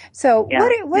up. So,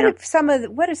 what are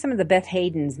some of the Beth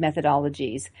Hayden's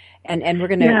methodologies? And we're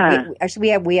going to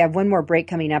actually we have one more break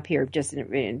coming up here just in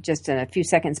a few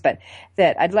seconds, but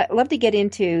that I'd love to get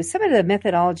into some of the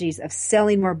methodologies of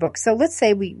selling more books. So let's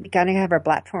say we kind of have our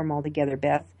platform all together,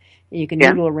 Beth. You can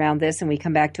noodle around this and we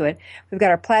come back to it. We've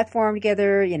got our platform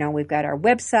together. We've got our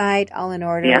website all in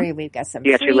order. Yeah. We've got some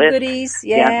free goodies.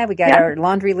 Yeah. We got our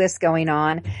laundry list going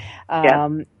on.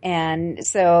 And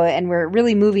we're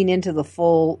really moving into the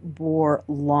full bore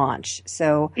launch.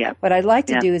 So what I'd like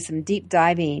to do is some deep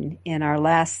diving in our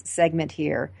last segment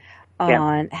here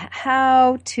on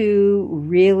how to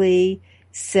really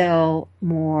sell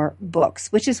more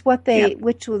books, which is what they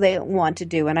want to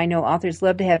do. And I know authors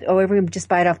love to have, everyone just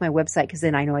buy it off my website because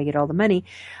then I know I get all the money.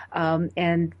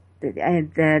 And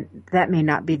that may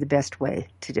not be the best way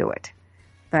to do it.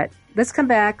 But let's come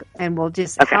back and we'll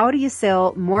how do you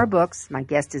sell more books? My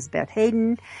guest is Beth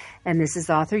Hayden, and this is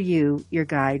Author U, your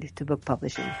guide to book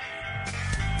publishing.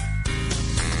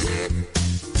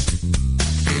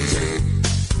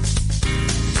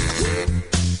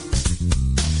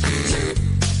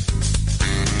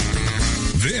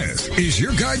 This is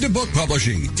your guide to book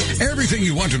publishing. Everything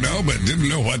you want to know but didn't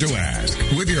know what to ask.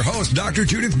 With your host, Dr.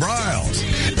 Judith Briles.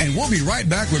 And we'll be right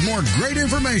back with more great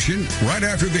information right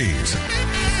after these.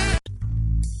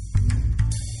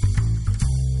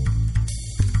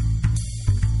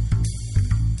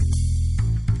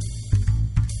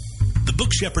 The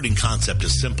book shepherding concept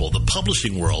is simple. The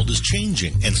publishing world is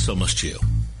changing, and so must you.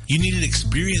 You need an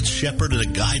experienced shepherd and a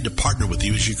guide to partner with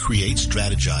you as you create,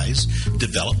 strategize,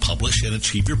 develop, publish, and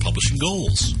achieve your publishing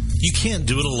goals. You can't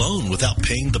do it alone without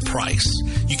paying the price.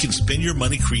 You can spend your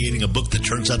money creating a book that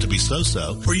turns out to be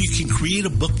so-so, or you can create a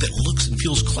book that looks and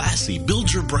feels classy,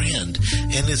 builds your brand,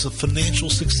 and is a financial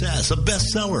success, a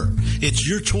bestseller. It's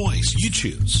your choice. You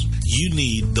choose. You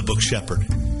need the Book Shepherd.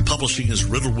 Publishing is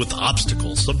riddled with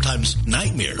obstacles, sometimes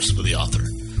nightmares for the author.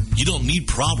 You don't need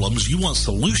problems. You want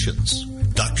solutions.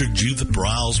 Dr. Judith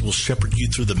Briles will shepherd you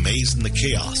through the maze and the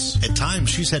chaos. At times,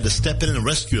 she's had to step in and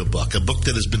rescue a book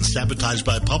that has been sabotaged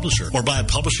by a publisher or by a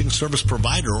publishing service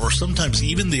provider, or sometimes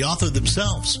even the author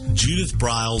themselves. Judith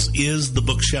Briles is the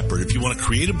Book Shepherd. If you want to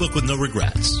create a book with no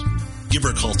regrets, give her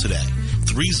a call today.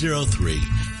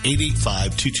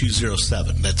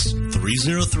 303-885-2207. That's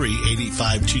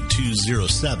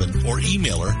 303-885-2207. Or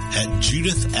email her at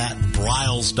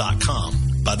judith@briles.com.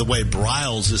 By the way,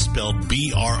 Briles is spelled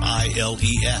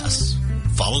B-R-I-L-E-S.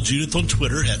 Follow Judith on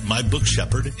Twitter at My Book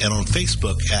Shepherd and on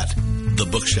Facebook at The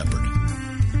Book Shepherd.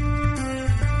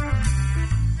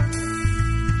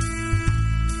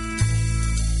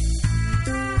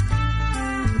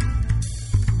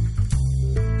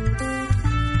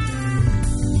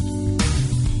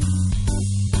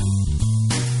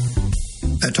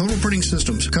 At Total Printing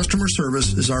Systems, customer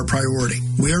service is our priority.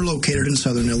 We are located in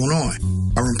Southern Illinois.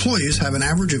 Our employees have an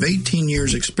average of 18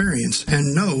 years experience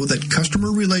and know that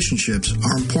customer relationships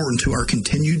are important to our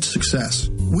continued success.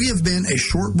 We have been a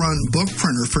short-run book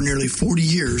printer for nearly 40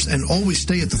 years and always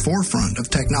stay at the forefront of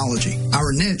technology.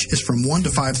 Our niche is from 1 to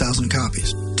 5,000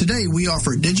 copies. Today, we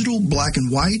offer digital, black and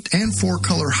white, and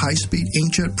 4-color high-speed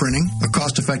inkjet printing, a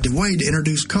cost-effective way to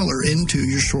introduce color into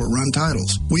your short-run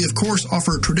titles. We, of course,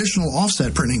 offer traditional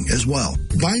offset printing as well.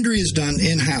 Bindery is done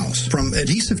in-house, from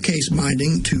adhesive case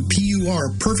binding to PUR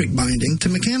perfect binding to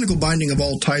mechanical binding of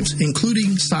all types,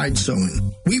 including side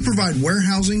sewing. We provide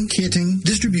warehousing, kitting,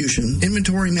 distribution,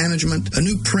 inventory management, a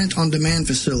new print-on-demand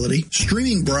facility,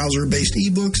 streaming browser-based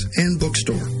ebooks, and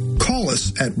bookstore. Call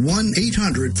us at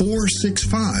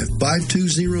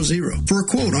 1-800-465-5200 for a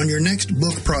quote on your next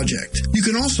book project. You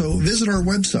can also visit our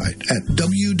website at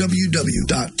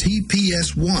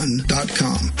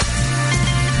www.tps1.com.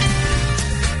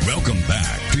 Welcome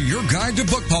back to your guide to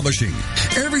book publishing.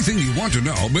 Everything you want to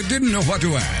know but didn't know what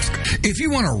to ask. If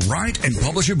you want to write and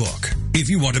publish a book, if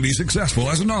you want to be successful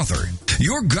as an author,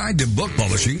 your guide to book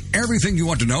publishing, everything you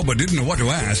want to know but didn't know what to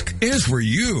ask, is for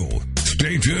you.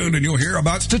 Stay tuned and you'll hear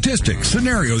about statistics,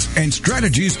 scenarios, and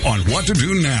strategies on what to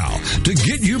do now to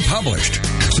get you published.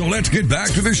 So let's get back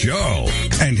to the show.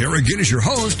 And here again is your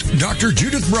host, Dr.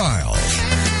 Judith Briles.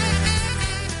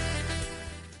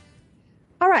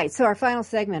 All right, so our final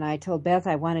segment, I told Beth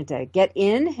I wanted to get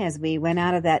in as we went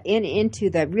out of that into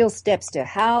the real steps to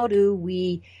how do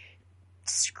we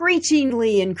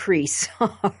screechingly increase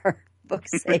our book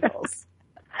sales.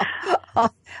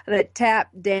 The tap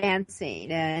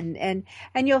dancing and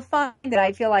you'll find that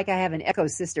I feel like I have an echo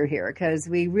sister here because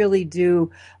we really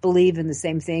do believe in the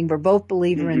same thing. We're both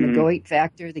believer in the go eat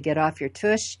factor, the get off your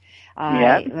tush.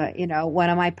 One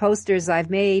of my posters I've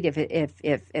made,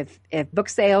 if book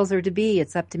sales are to be,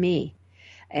 it's up to me.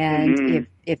 And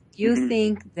if you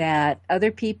think that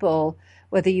other people,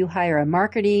 whether you hire a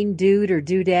marketing dude or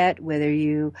dudette, whether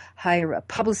you hire a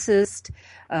publicist,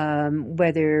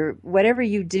 whatever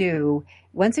you do,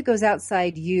 once it goes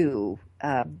outside you,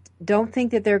 don't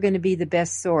think that they're going to be the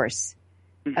best source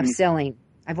of selling.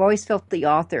 I've always felt the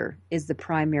author is the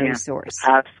primary source.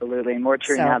 Absolutely. More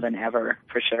true now than ever,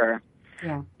 for sure.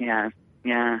 Yeah.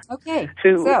 Okay.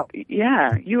 So,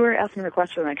 you were asking the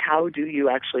question, like, how do you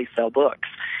actually sell books?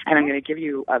 And I'm going to give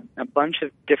you a bunch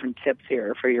of different tips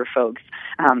here for your folks.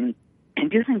 I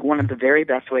do think one of the very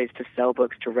best ways to sell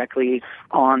books directly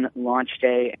on launch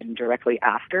day and directly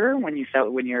after when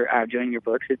you're doing your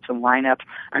books is to line up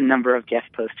a number of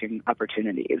guest posting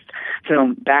opportunities.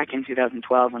 So back in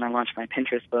 2012 when I launched my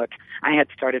Pinterest book, I had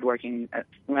started working,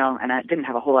 and I didn't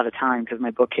have a whole lot of time because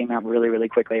my book came out really, really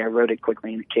quickly. I wrote it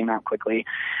quickly and it came out quickly.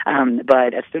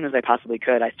 But as soon as I possibly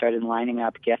could, I started lining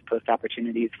up guest post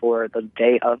opportunities for the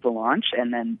day of the launch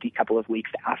and then the couple of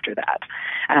weeks after that.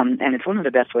 And it's one of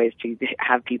the best ways to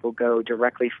have people go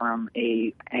directly from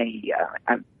a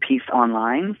piece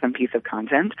online, some piece of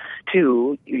content,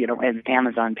 to an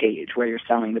Amazon page where you're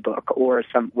selling the book, or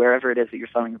wherever it is that you're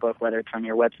selling the book, whether it's on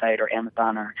your website or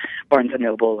Amazon or Barnes &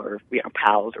 Noble or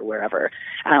Pals or wherever.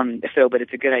 But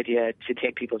it's a good idea to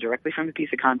take people directly from the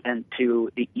piece of content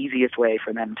to the easiest way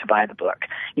for them to buy the book.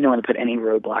 You don't want to put any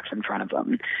roadblocks in front of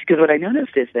them, because what I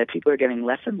noticed is that people are getting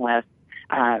less and less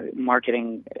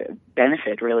marketing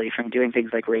benefit really from doing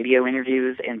things like radio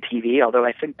interviews and TV, although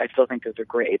I still think those are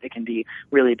great. They can be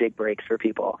really big breaks for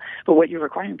people. But what you're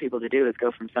requiring people to do is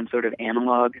go from some sort of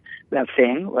analog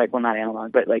thing, like, well, not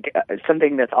analog, but like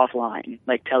something that's offline,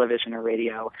 like television or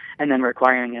radio, and then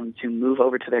requiring them to move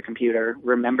over to their computer,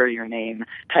 remember your name,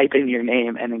 type in your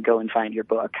name, and then go and find your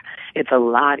book. It's a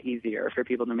lot easier for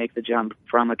people to make the jump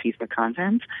from a piece of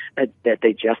content that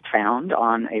they just found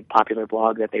on a popular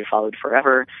blog that they followed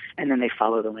forever, and then they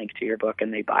follow the link to your book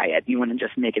and they buy it. You want to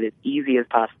just make it as easy as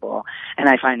possible. And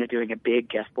I find that doing a big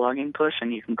guest blogging push,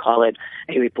 and you can call it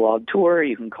a blog tour,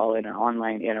 you can call it an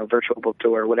online, virtual book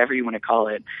tour, whatever you want to call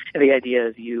it. And the idea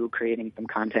is you creating some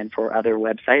content for other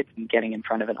websites and getting in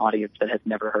front of an audience that has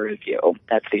never heard of you.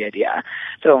 That's the idea.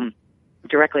 So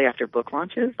directly after book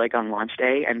launches, like on launch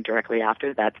day and directly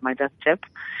after, that's my best tip.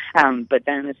 But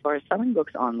then as far as selling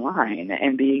books online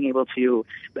and being able to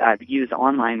use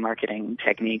online marketing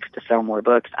techniques to sell more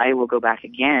books, I will go back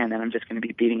again, and I'm just going to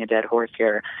be beating a dead horse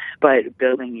here, but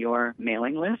building your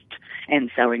mailing list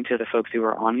and selling to the folks who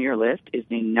are on your list is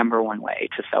the number one way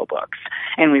to sell books.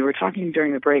 And we were talking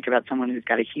during the break about someone who's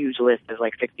got a huge list of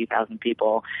like 60,000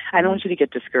 people. I don't want you to get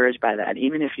discouraged by that.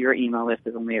 Even if your email list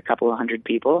is only a couple of hundred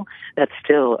people, that's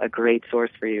still a great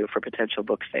source for you for potential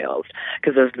book sales,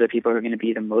 because those are the people who are going to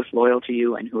be the most loyal to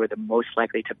you and who are the most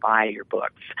likely to buy your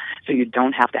books. So you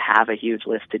don't have to have a huge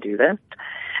list to do this.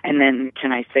 And then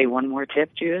can I say one more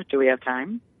tip, Judith? Do we have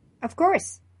time? Of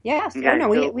course. Yes. Okay,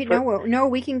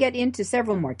 We can get into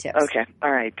several more tips. Okay.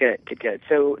 All right. Good.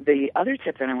 So the other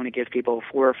tip that I want to give people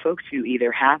for folks who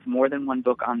either have more than one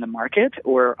book on the market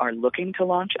or are looking to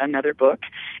launch another book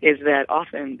is that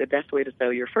often the best way to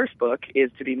sell your first book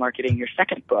is to be marketing your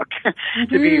second book,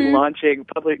 to be launching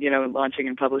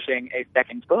and publishing a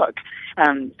second book.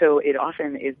 So it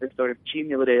often is this sort of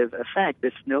cumulative effect,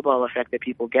 this snowball effect that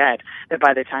people get, that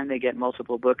by the time they get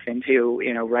multiple books into,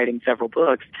 writing several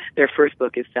books, their first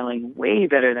book is selling way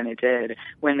better than it did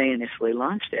when they initially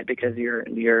launched it, because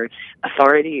your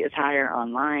authority is higher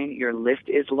online, your list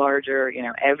is larger,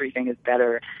 everything is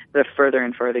better the further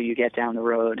and further you get down the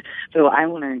road. So I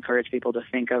want to encourage people to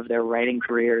think of their writing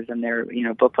careers and their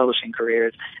book publishing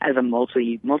careers as a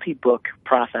multi-book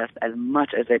process as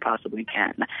much as they possibly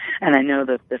can. And I know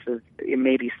that it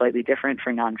may be slightly different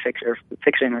for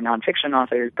fiction or nonfiction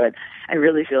authors, but I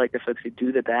really feel like the folks who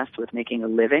do the best with making a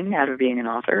living out of being an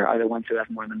author are the ones who have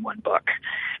more than one book,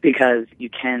 because you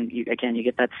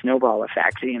get that snowball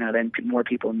effect. Then more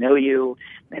people know you,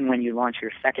 and when you launch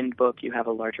your second book, you have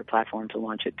a larger platform to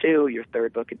launch it to. Your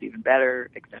third book is even better,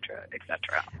 et cetera, et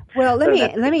cetera. Well, let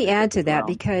me add to that,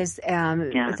 because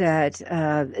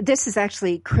this is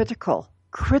actually critical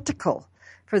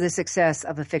for the success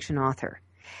of a fiction author.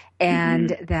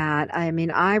 And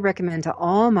I recommend to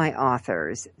all my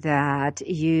authors that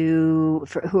who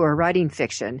are writing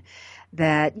fiction,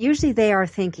 that usually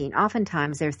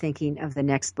oftentimes they're thinking of the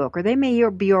next book, or they may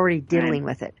be already dealing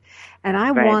with it. And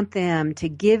I want them to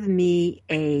give me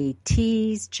a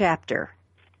tease chapter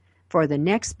for the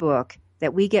next book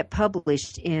that we get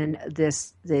published in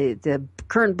the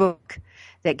current book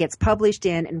that gets published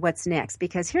in, and what's next.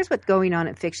 Because here's what's going on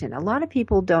in fiction. A lot of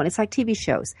people don't. It's like TV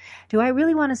shows. Do I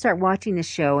really want to start watching this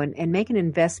show and make an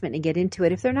investment and get into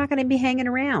it if they're not going to be hanging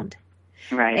around?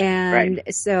 Right.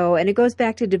 So it goes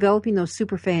back to developing those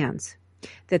super fans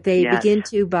that they begin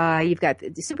to buy. You've got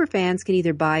the super fans can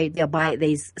either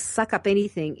they suck up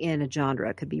anything in a genre.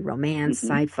 It could be romance,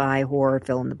 sci-fi, horror,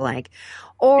 fill in the blank.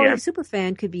 Or the super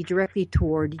fan could be directly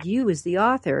toward you as the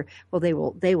author. Well,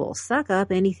 they will suck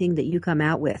up anything that you come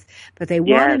out with, but they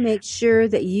want to make sure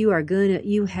that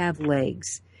you have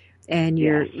legs. And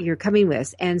you're coming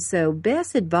with. And so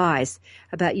best advice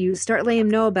about you, start letting them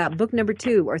know about book number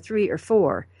 2 or 3 or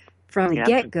 4 from the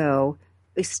get-go.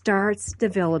 It starts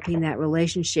developing that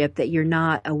relationship that you're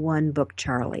not a one-book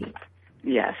Charlie.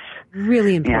 Yes.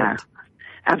 Really important. Yeah.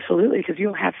 Absolutely, because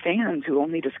you'll have fans who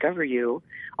only discover you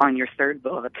on your third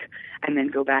book and then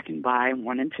go back and buy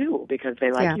 1 and 2 because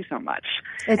they like you so much.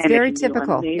 It's very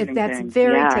typical. That's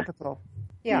very typical.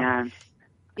 Yeah.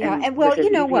 Yeah, and well,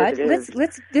 you know what?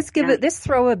 Let's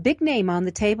throw a big name on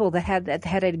the table that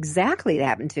had exactly that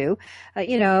happened to. A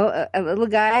little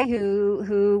guy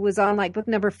who was on like book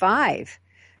number 5,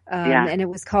 and it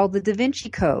was called The Da Vinci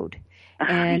Code.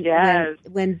 And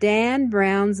when Dan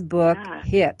Brown's book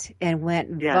hit and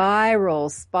went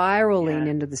viral, spiraling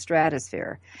into the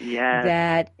stratosphere,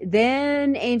 that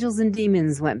then Angels and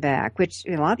Demons went back, which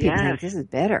a lot of people think this is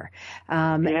better.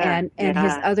 And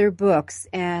his other books,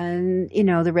 and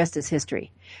the rest is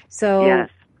history. So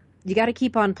you got to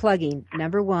keep on plugging,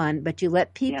 number one, but you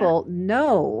let people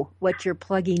know what you're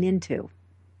plugging into.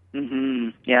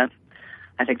 Yeah.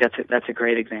 I think that's a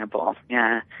great example.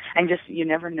 Yeah. And just, you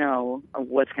never know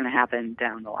what's going to happen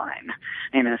down the line.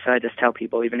 So I just tell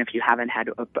people, even if you haven't had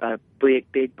a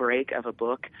big break of a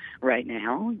book right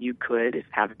now, you could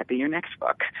have it be your next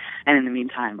book. And in the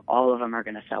meantime, all of them are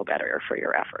going to sell better for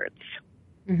your efforts.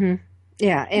 Mm-hmm.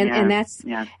 Yeah. And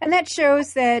that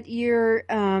shows that you're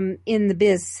in the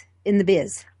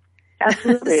biz.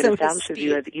 Absolutely. It So to establishes speak.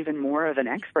 you as even more of an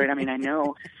expert. I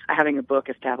know having a book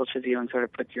establishes you and sort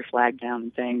of puts your flag down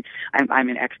and saying, I'm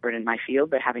an expert in my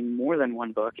field, but having more than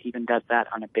one book even does that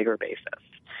on a bigger basis.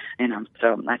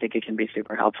 So I think it can be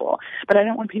super helpful. But I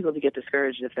don't want people to get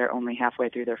discouraged if they're only halfway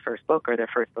through their first book or their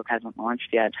first book hasn't launched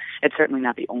yet. It's certainly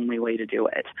not the only way to do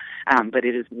it. But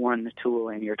it is one tool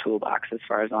in your toolbox as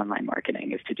far as online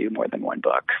marketing, is to do more than one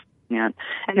book. Yeah.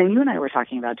 And then you and I were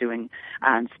talking about doing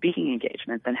speaking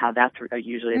engagements and how that's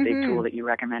usually a big tool that you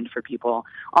recommend for people.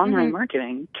 Online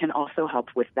marketing can also help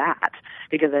with that,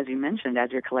 because as you mentioned,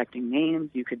 as you're collecting names,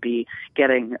 you could be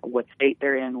getting what state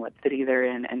they're in, what city they're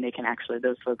in, and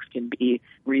those folks can be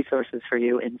resources for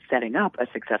you in setting up a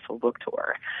successful book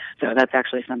tour. So that's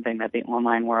actually something that the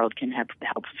online world can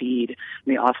help feed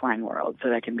the offline world. So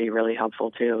that can be really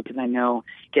helpful too, because I know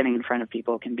getting in front of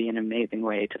people can be an amazing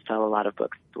way to sell a lot of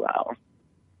books as well.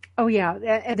 Oh,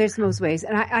 yeah. There's most ways.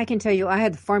 And I can tell you, I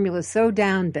had the formula so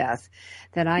down, Beth,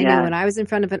 that I knew when I was in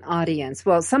front of an audience,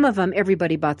 well, some of them,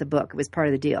 everybody bought the book. It was part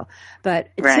of the deal. But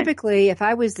typically, if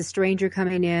I was the stranger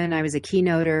coming in, I was a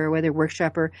keynoter, whether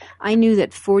workshopper, I knew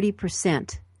that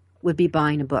 40% would be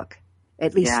buying a book.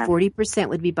 At least 40%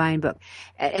 would be buying a book.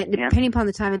 And depending upon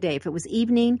the time of day. If it was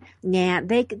evening,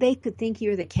 they could think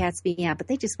you're the cat's meow, but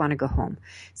they just want to go home.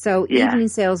 So evening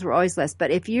sales were always less.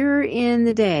 But if you're in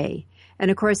the day, and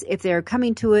of course, if they're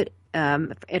coming to it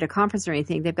at a conference or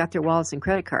anything, they've got their wallets and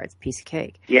credit cards, piece of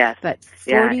cake. Yes. But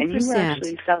 40%. And you were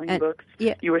actually selling books.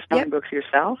 You were selling books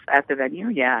yourself at the venue?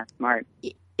 Yeah, smart.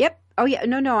 Yep. Oh, yeah.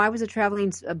 No, I was a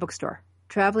traveling bookstore.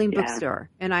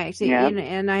 And I actually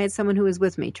and I had someone who was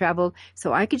with me, traveled,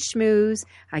 so I could schmooze,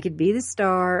 I could be the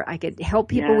star, I could help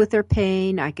people with their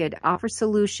pain, I could offer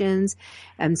solutions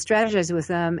and strategize with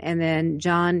them, and then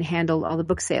John handled all the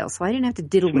book sales, so I didn't have to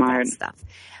diddle with that stuff.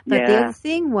 But the other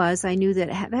thing was, I knew that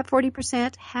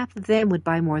 40%, half of them would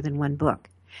buy more than one book.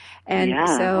 And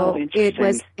so it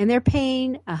was, and they're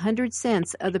paying 100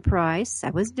 cents of the price.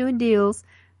 I wasn't doing deals.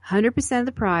 100% of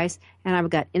the price, and I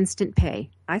got instant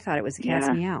pay. I thought it was a cat's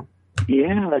meow.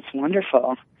 Yeah, that's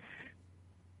wonderful.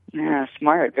 Yeah,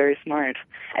 smart, very smart.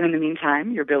 And in the meantime,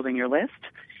 you're building your list,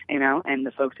 and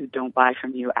the folks who don't buy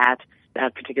from you at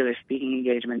that particular speaking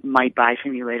engagement might buy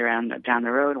from you later on down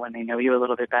the road when they know you a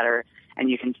little bit better,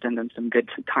 and you can send them some good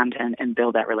content and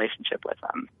build that relationship with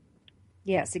them.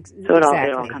 Yes, So it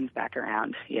all comes back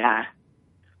around. Yeah,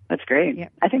 that's great.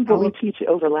 Yep. I think what we teach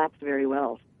overlaps very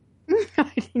well. I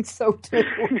think so too.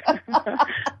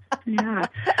 Yeah,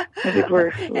 I think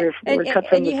we're cut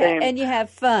from the same. And you have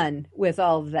fun with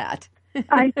all of that.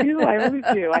 I do. I really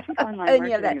do. I think online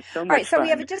marketing is so much fun. All right, so we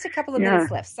have just a couple of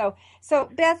minutes left. So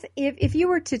Beth, if you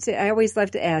were to, I always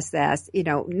love to ask that.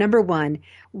 Number one,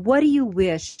 what do you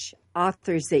wish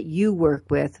authors that you work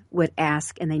with would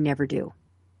ask and they never do?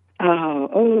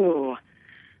 Oh.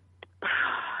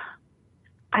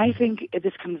 I think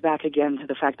this comes back again to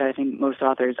the fact that I think most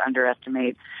authors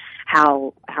underestimate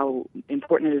how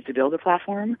important it is to build a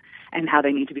platform and how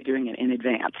they need to be doing it in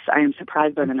advance. I am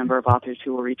surprised by the number of authors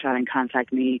who will reach out and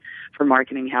contact me for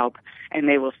marketing help, and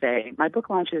they will say, my book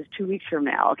launches 2 weeks from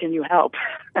now. Can you help?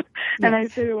 And I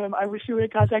say to them, I wish you would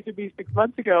have contacted me 6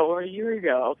 months ago or a year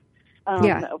ago. I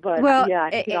get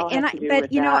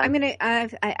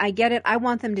it. I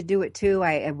want them to do it too.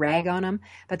 I rag on them,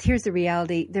 but here's the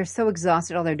reality: they're so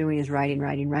exhausted. All they're doing is writing,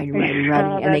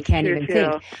 and they can't even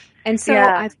think. And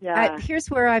so, here's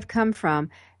where I've come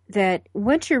from: that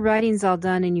once your writing's all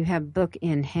done and you have book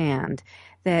in hand,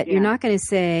 that you're not going to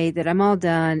say that I'm all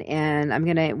done and I'm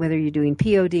going to, whether you're doing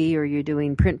POD or you're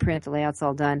doing print, the layout's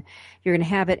all done, you're going to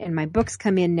have it and my books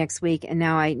come in next week and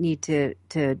now I need to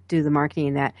do the marketing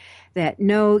in that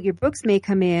no, your books may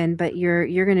come in, but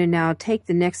you're going to now take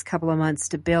the next couple of months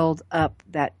to build up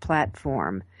that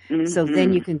platform. Mm-hmm. So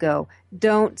then you can go.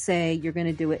 Don't say you're going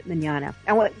to do it mañana.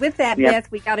 And with that, Beth,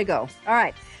 we got to go. All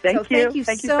right. Thank you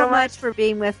so much for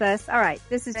being with us. All right.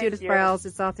 This is Judith Briles.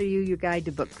 It's Author You, your guide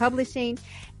to book publishing.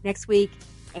 Next week,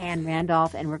 Ann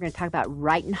Randolph, and we're going to talk about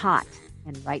writing hot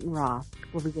and writing raw.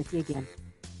 We'll be with you again.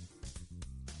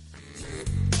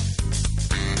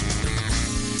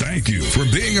 Thank you for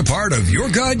being a part of Your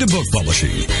Guide to Book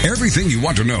Publishing. Everything you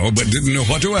want to know but didn't know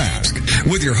what to ask.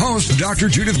 With your host, Dr.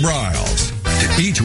 Judith Briles. Each